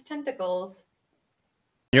tickling its tentacles.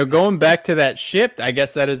 Going back to that ship, I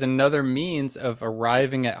guess that is another means of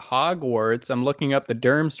arriving at Hogwarts. I'm looking up the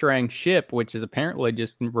Durmstrang ship, which is apparently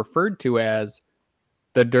just referred to as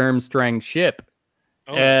the Durmstrang ship.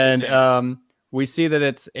 Oh, And goodness. we see that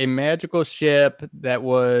it's a magical ship that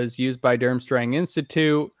was used by Durmstrang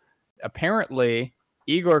Institute. Apparently,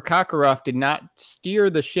 Igor Kakarov did not steer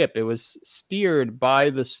the ship. It was steered by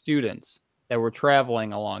the students that were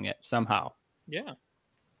traveling along it somehow. Yeah.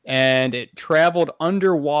 And it traveled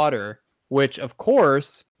underwater, which, of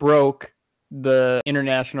course, broke the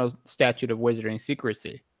International Statute of Wizarding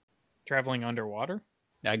Secrecy. Traveling underwater?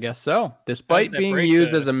 I guess so. Despite that being break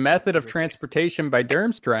used the as a method of secrecy? transportation by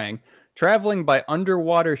Durmstrang, traveling by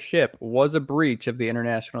underwater ship was a breach of the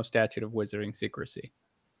International Statute of Wizarding Secrecy.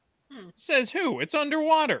 Says who? It's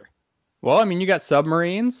underwater. Well, I mean, you got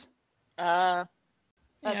submarines, Yeah,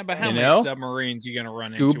 That's but how You many know? submarines you gonna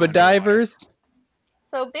run into? scuba underwater? divers.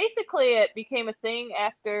 So basically, it became a thing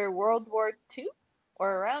after World War II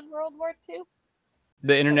or around World War II.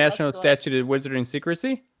 The International that's what- Statute of Wizarding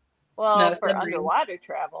Secrecy? Well, No, for submarine. underwater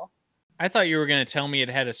travel. I thought you were gonna tell me it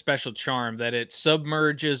had a special charm that it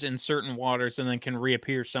submerges in certain waters and then can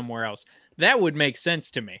reappear somewhere else. That would make sense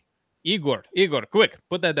to me. Igor, quick,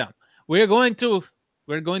 put that down. We're going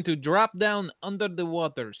to drop down under the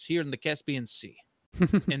waters here in the Caspian Sea,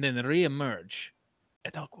 and then re-emerge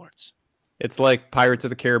at Hogwarts. It's like Pirates of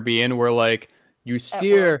the Caribbean, where like you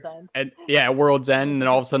steer at World's End, and then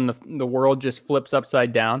all of a sudden the world just flips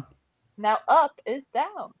upside down. Now up is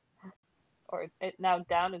down, or now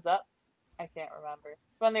down is up. I can't remember.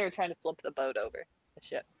 It's when they were trying to flip the boat over the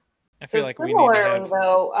ship. I feel like we need to have...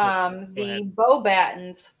 the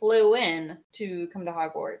Beauxbatons flew in to come to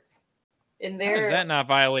Hogwarts. How does that not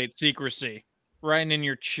violate secrecy? Riding in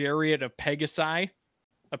your chariot of Pegasus?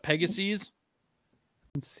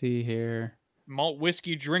 Let's see here. Malt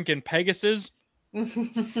whiskey drinking Pegasus? I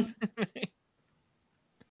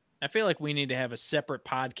feel like we need to have a separate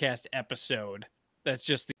podcast episode that's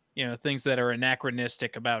just, things that are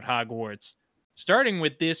anachronistic about Hogwarts. Starting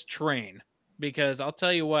with this train. Because I'll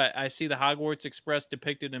tell you what, I see the Hogwarts Express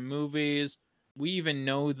depicted in movies. We even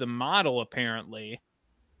know the model, apparently,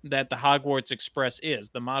 that the Hogwarts Express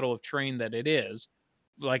is, the model of train that it is.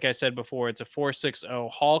 Like I said before, it's a 460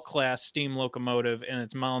 Hall-class steam locomotive, and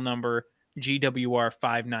its model number GWR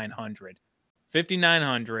 5900.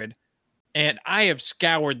 5900. And I have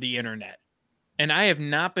scoured the internet, and I have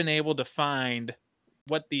not been able to find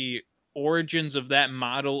what the origins of that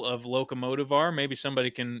model of locomotive are. Maybe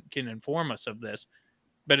somebody can inform us of this.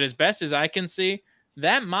 But as best as I can see,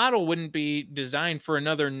 that model wouldn't be designed for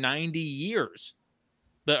another 90 years.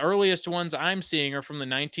 The earliest ones I'm seeing are from the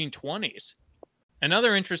 1920s.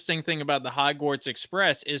 Another interesting thing about the Hogwarts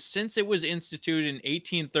Express is since it was instituted in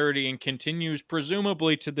 1830 and continues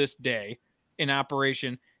presumably to this day in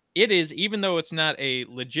operation, it is, even though it's not a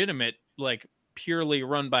legitimate, like purely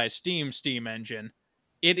run by a steam engine,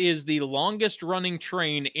 it is the longest running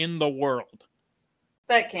train in the world.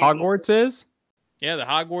 That can't Hogwarts is? Yeah, the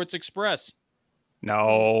Hogwarts Express.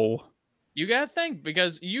 No. You gotta think,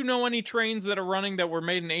 because you know any trains that are running that were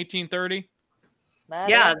made in 1830?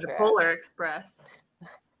 The Polar Express.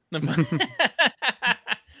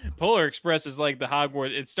 Polar Express is like the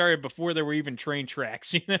Hogwarts. It started before there were even train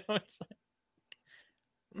tracks, It's like...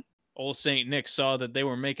 Old Saint Nick saw that they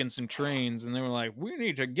were making some trains, and they were like, "We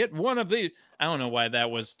need to get one of these." I don't know why that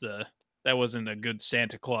wasn't a good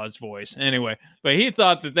Santa Claus voice. Anyway, but he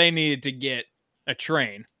thought that they needed to get a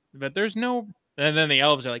train, but there's no. And then the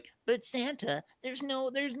elves are like, "But Santa, there's no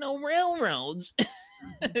railroads."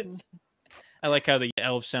 I like how the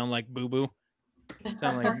elves sound like Boo Boo.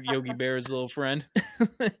 Sound like Yogi Bear's little friend.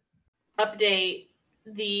 Update: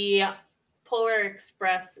 the Polar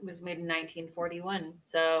Express was made in 1941,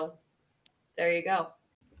 so there you go.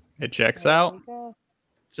 It checks out.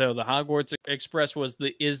 So the Hogwarts Express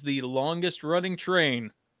is the longest running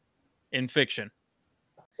train in fiction.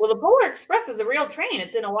 Well, the Polar Express is a real train.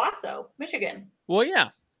 It's in Owasso, Michigan. Well, yeah,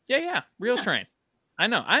 real train. I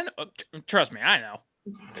know. Trust me, I know.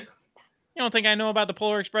 You don't think I know about the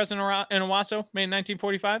Polar Express in Owasso, made in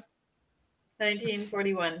 1945?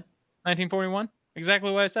 1941. 1941?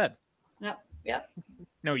 Exactly what I said. Yep.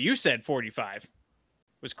 No, you said 45.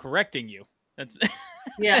 Was correcting you. That's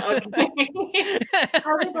yeah. Okay. I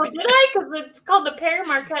was like, well, did I? Because it's called the Père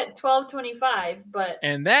Marquette 1225. But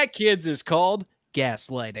and that, kids, is called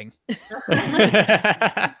gaslighting.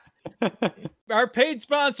 Our paid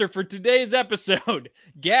sponsor for today's episode,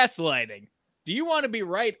 gaslighting. Do you want to be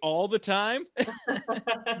right all the time?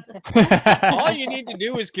 All you need to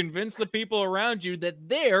do is convince the people around you that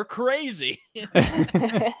they're crazy.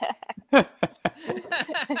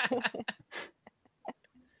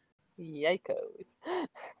 Yikos.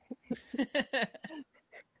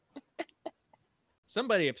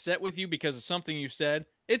 Somebody upset with you because of something you said,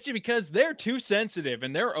 it's because they're too sensitive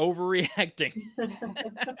and they're overreacting.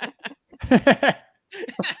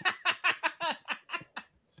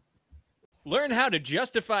 Learn how to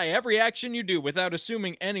justify every action you do without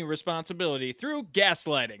assuming any responsibility through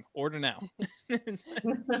gaslighting. Order now.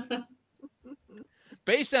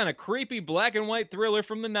 Based on a creepy black and white thriller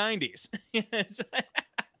from the 90s.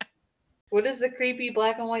 What is the creepy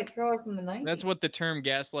black and white thriller from the 90s? That's what the term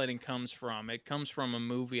gaslighting comes from. It comes from a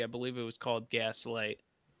movie. I believe it was called Gaslight.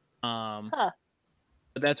 But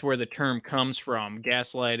that's where the term comes from.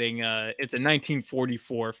 Gaslighting. It's a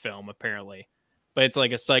 1944 film, apparently. But it's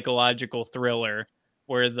like a psychological thriller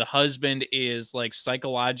where the husband is like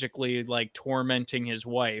psychologically like tormenting his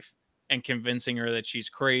wife and convincing her that she's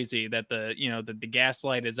crazy, that the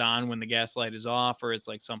gaslight is on when the gaslight is off, or it's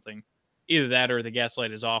like something, either that or the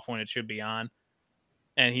gaslight is off when it should be on.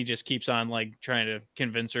 And he just keeps on like trying to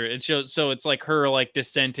convince her. So it's like her like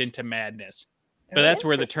descent into madness. But that's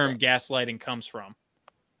where the term gaslighting comes from.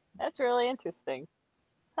 That's really interesting.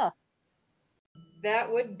 Huh.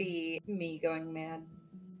 That would be me going mad.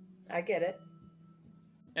 I get it.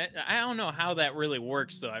 I don't know how that really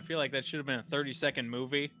works, though. I feel like that should have been a 30-second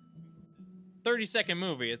movie. 30-second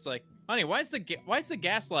movie. It's like, honey, why is the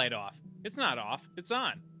gas light off? It's not off. It's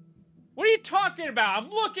on. What are you talking about? I'm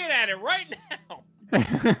looking at it right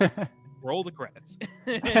now. Roll the credits.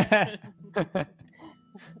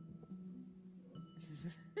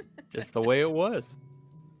 Just the way it was.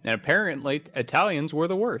 And apparently, Italians were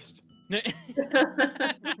the worst.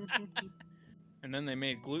 And then they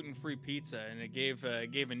made gluten-free pizza, and it gave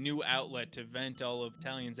a new outlet to vent all of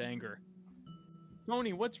Italians' anger.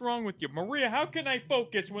 Tony, what's wrong with you? Maria, how can I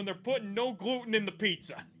focus when they're putting no gluten in the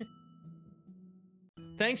pizza?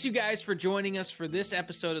 Thanks, you guys, for joining us for this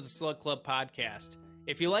episode of the Slug Club podcast.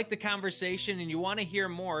 If you like the conversation and you want to hear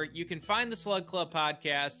more, you can find the Slug Club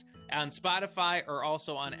podcast on Spotify or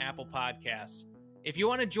also on Apple Podcasts. If you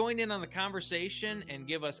want to join in on the conversation and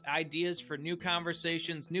give us ideas for new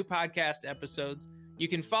conversations, new podcast episodes, you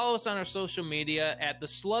can follow us on our social media at the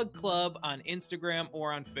Slug Club on Instagram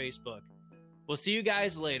or on Facebook. We'll see you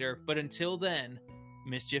guys later, but until then,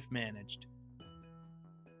 mischief managed.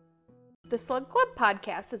 The Slug Club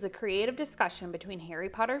podcast is a creative discussion between Harry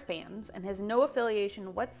Potter fans and has no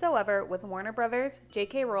affiliation whatsoever with Warner Brothers,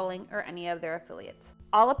 J.K. Rowling, or any of their affiliates.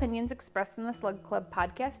 All opinions expressed in the Slug Club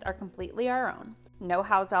podcast are completely our own. No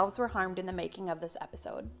house elves were harmed in the making of this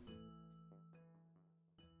episode.